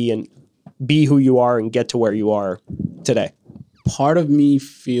to be who you are and get to where you are today? Part of me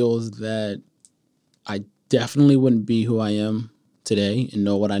feels that I definitely wouldn't be who I am today and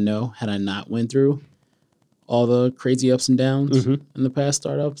know what I know had I not went through all the crazy ups and downs in the past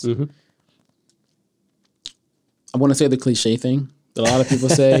startups. Mm-hmm. I want to say the cliche thing that a lot of people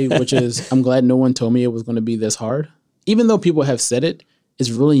say, which is, I'm glad no one told me it was going to be this hard. Even though people have said it,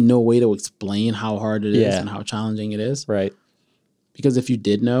 there's really no way to explain how hard it is and how challenging it is. Right. Because if you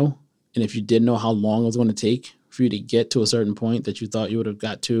did know, and if you did know how long it was going to take for you to get to a certain point that you thought you would have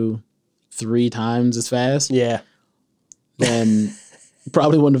got to 3 times as fast, then you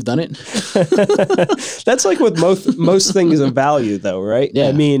probably wouldn't have done it. That's like with most things of value, though, right? Yeah.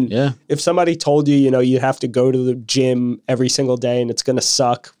 I mean, Yeah. if somebody told you, you have to go to the gym every single day and it's going to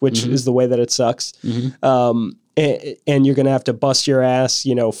suck, which is the way that it sucks, and you're going to have to bust your ass,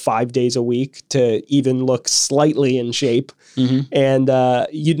 5 days a week to even look slightly in shape. Mm-hmm. And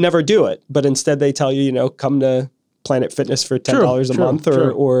you'd never do it. But instead they tell you, come to Planet Fitness for $10 a month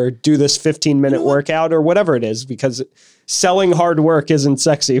or do this 15-minute workout or whatever it is, because selling hard work isn't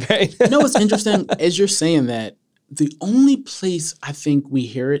sexy, right? What's interesting? As you're saying that, the only place I think we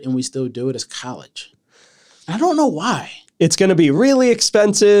hear it and we still do it is college. I don't know why. It's going to be really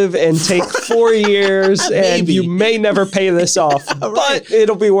expensive and take 4 years, and you may never pay this off, but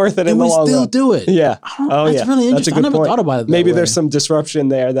it'll be worth it in the long run. And we still do it. Yeah. That's really interesting. I never thought about it that Maybe way. there's some disruption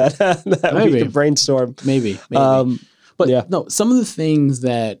there that we could brainstorm. Maybe. But no, some of the things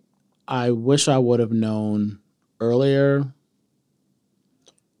that I wish I would have known earlier,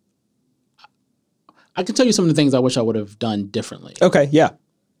 I can tell you some of the things I wish I would have done differently. Okay, yeah.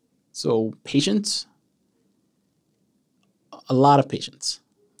 So patience. A lot of patience,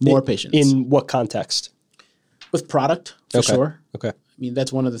 more patience. In what context? With product, for sure. Okay. I mean,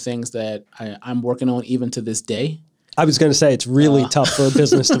 that's one of the things that I'm working on even to this day. I was going to say it's really tough for a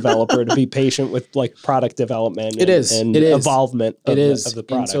business developer to be patient with like product development and evolvement of the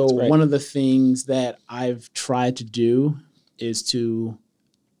product. And so one of the things that I've tried to do is to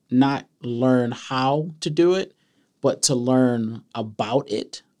not learn how to do it, but to learn about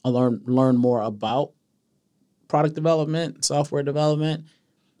it, learn more about product development, software development,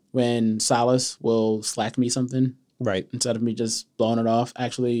 when Silas will Slack me something. Right. Instead of me just blowing it off,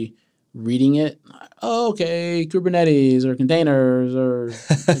 actually reading it. Oh, okay, Kubernetes or containers or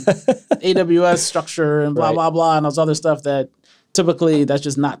AWS structure and blah, blah, blah, and those other stuff that typically that's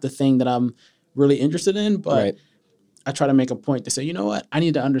just not the thing that I'm really interested in. But I try to make a point to say, you know what, I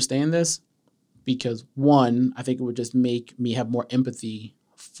need to understand this because one, I think it would just make me have more empathy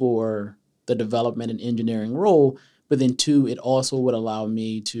for the development and engineering role, but then two, it also would allow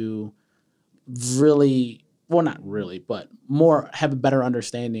me to really, well, not really, but more have a better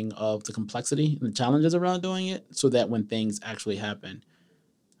understanding of the complexity and the challenges around doing it so that when things actually happen,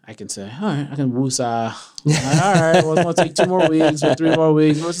 I can say, all right, I can woosah. All right, well, it's going to take 2 more weeks or 3 more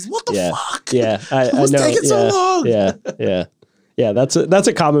weeks versus what the fuck? Yeah, I know. Taking so long? Yeah, that's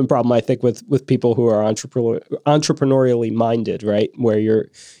a common problem, I think, with people who are entrepreneurially minded, right? Where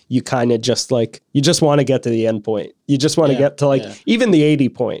you kind of just like, you just want to get to the end point. You just want to get to even the 80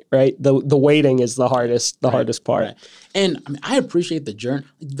 point, right? The waiting is the hardest part. Right. And I mean, I appreciate the journey.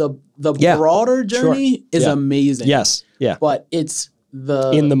 The broader journey is amazing. Yes. Yeah. But it's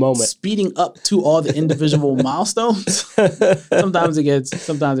in the moment speeding up to all the individual milestones. Sometimes it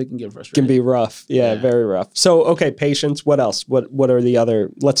can get frustrating. Can be rough. Yeah, very rough. So, okay, patience. What else? What are the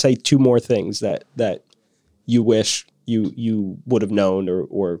other, let's say 2 more things that you wish you would have known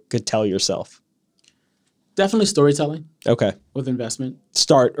or could tell yourself? Definitely storytelling. Okay. With investment.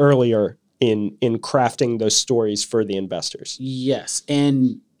 Start earlier in crafting those stories for the investors. Yes,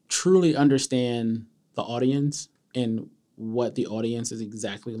 and truly understand the audience and what the audience is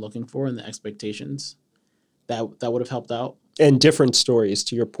exactly looking for and the expectations. That would have helped out. And different stories,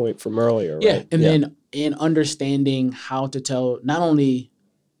 to your point from earlier, right? Yeah, and then in understanding how to tell not only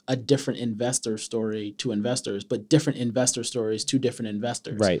a different investor story to investors, but different investor stories to different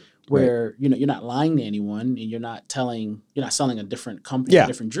investors. Right. Where you're not lying to anyone and you're not selling a different company, a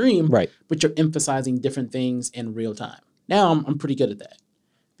different dream, right? But you're emphasizing different things in real time. Now I'm pretty good at that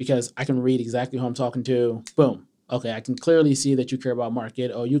because I can read exactly who I'm talking to. Boom. Okay, I can clearly see that you care about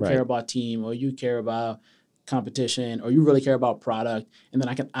market, or you care about team, or you care about competition, or you really care about product, and then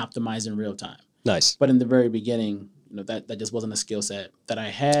I can optimize in real time. Nice. But in the very beginning, that just wasn't a skill set that I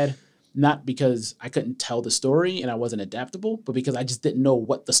had, not because I couldn't tell the story and I wasn't adaptable, but because I just didn't know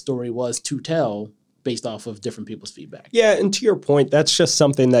what the story was to tell based off of different people's feedback. Yeah, and to your point, that's just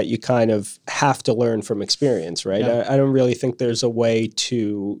something that you kind of have to learn from experience, right? Yeah. I don't really think there's a way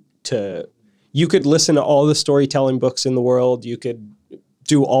to you could listen to all the storytelling books in the world. You could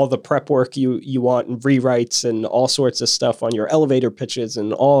do all the prep work you want and rewrites and all sorts of stuff on your elevator pitches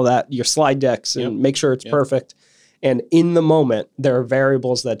and all that, your slide decks, and make sure it's perfect. And in the moment, there are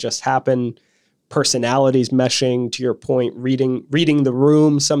variables that just happen, personalities meshing, to your point, reading the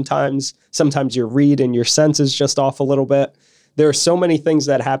room sometimes. Sometimes your read and your sense is just off a little bit. There are so many things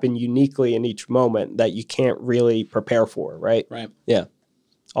that happen uniquely in each moment that you can't really prepare for, right? Right. Yeah.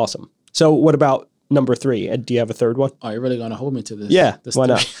 Awesome. So what about number 3? Ed, do you have a third one? Oh, you're really going to hold me to this? Yeah, why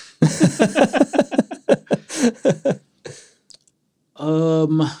not?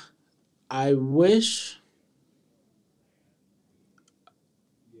 I wish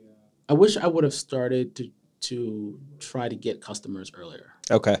I would have started to try to get customers earlier.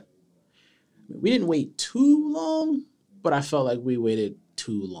 Okay. We didn't wait too long, but I felt like we waited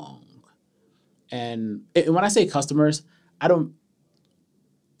too long. And when I say customers, I don't,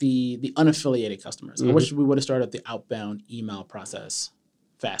 the unaffiliated customers. I wish we would have started the outbound email process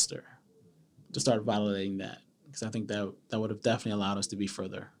faster to start validating that, because I think that would have definitely allowed us to be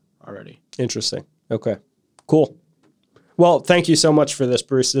further already. Interesting. Okay, cool. Well, thank you so much for this,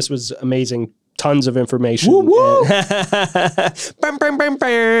 Bruce. This was amazing. Tons of information. Woo, woo. That's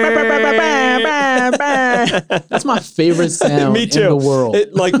my favorite sound Me too. in the world.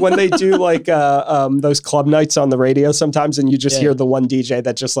 Like when they do like those club nights on the radio sometimes, and you just hear the one DJ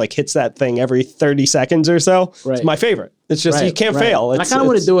that just like hits that thing every 30 seconds or so. Right. It's my favorite. It's just, you can't fail. And I kind of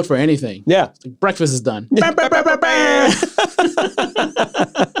want to do it for anything. Yeah. Like breakfast is done. Right.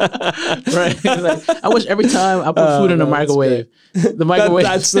 Like, I wish every time I put food in the microwave, the microwave.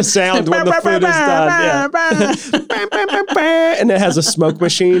 That's the sound when the food is done. Yeah. And it has a smoke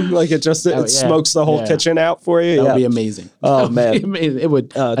machine. Like it smokes the whole kitchen out for you. That would be amazing. Oh, man. Amazing. It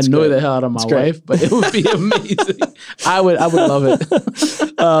would annoy the hell out of my wife, but it would be amazing. I would love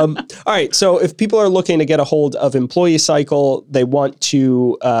it. All right. So if people are looking to get a hold of Employee Cycle, they want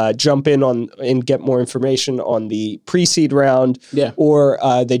to jump in on and get more information on the pre-seed round, or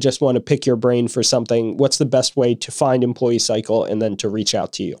they just want to pick your brain for something, what's the best way to find Employee Cycle and then to reach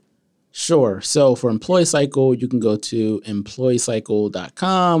out to you? Sure. So for Employee Cycle, you can go to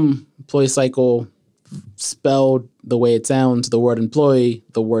employeecycle.com. Employee Cycle, spelled the way it sounds, the word employee,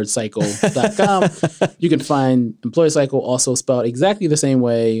 the word cycle.com. You can find Employee Cycle also spelled exactly the same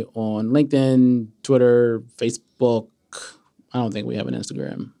way on LinkedIn, Twitter, Facebook. I don't think we have an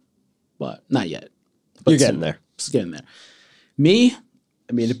Instagram, but not yet. But you're getting there. It's getting there. Me,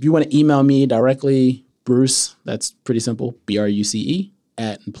 I mean, if you want to email me directly, Bruce, that's pretty simple, BRUCE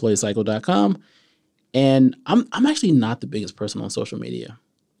at employeecycle.com. And I'm actually not the biggest person on social media.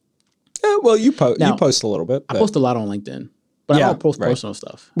 Well, you post a little bit. I post a lot on LinkedIn, but I don't post personal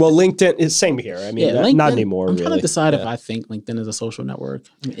stuff. Well, LinkedIn is same here. I mean, LinkedIn, not anymore. I'm trying to decide if I think LinkedIn is a social network.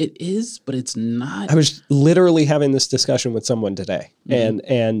 I mean, it is, but it's not. I was literally having this discussion with someone today,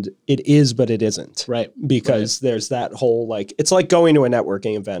 and it is, but it isn't. Right. Because there's that whole like, it's like going to a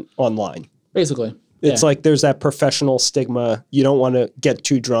networking event online. Basically. It's like there's that professional stigma. You don't want to get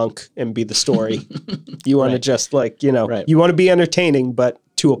too drunk and be the story. You want to just like, you want to be entertaining, but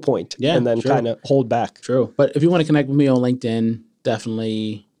to a point, and then kind of hold back. True. But if you want to connect with me on LinkedIn,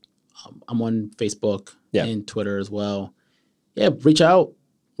 definitely I'm on Facebook and Twitter as well. Yeah, reach out.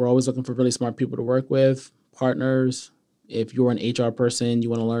 We're always looking for really smart people to work with, partners. If you're an HR person, you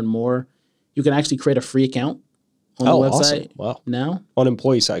want to learn more, you can actually create a free account on the website now. On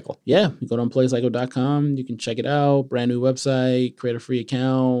Employee Cycle. Yeah, you go to employeecycle.com. You can check it out. Brand new website, create a free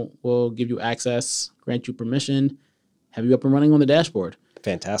account. We'll give you access, grant you permission, have you up and running on the dashboard.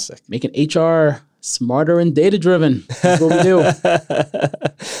 Fantastic. Making HR smarter and data-driven. That's what we do.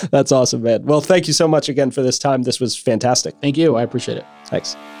 That's awesome, man. Well, thank you so much again for this time. This was fantastic. Thank you. I appreciate it.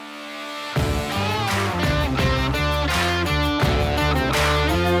 Thanks.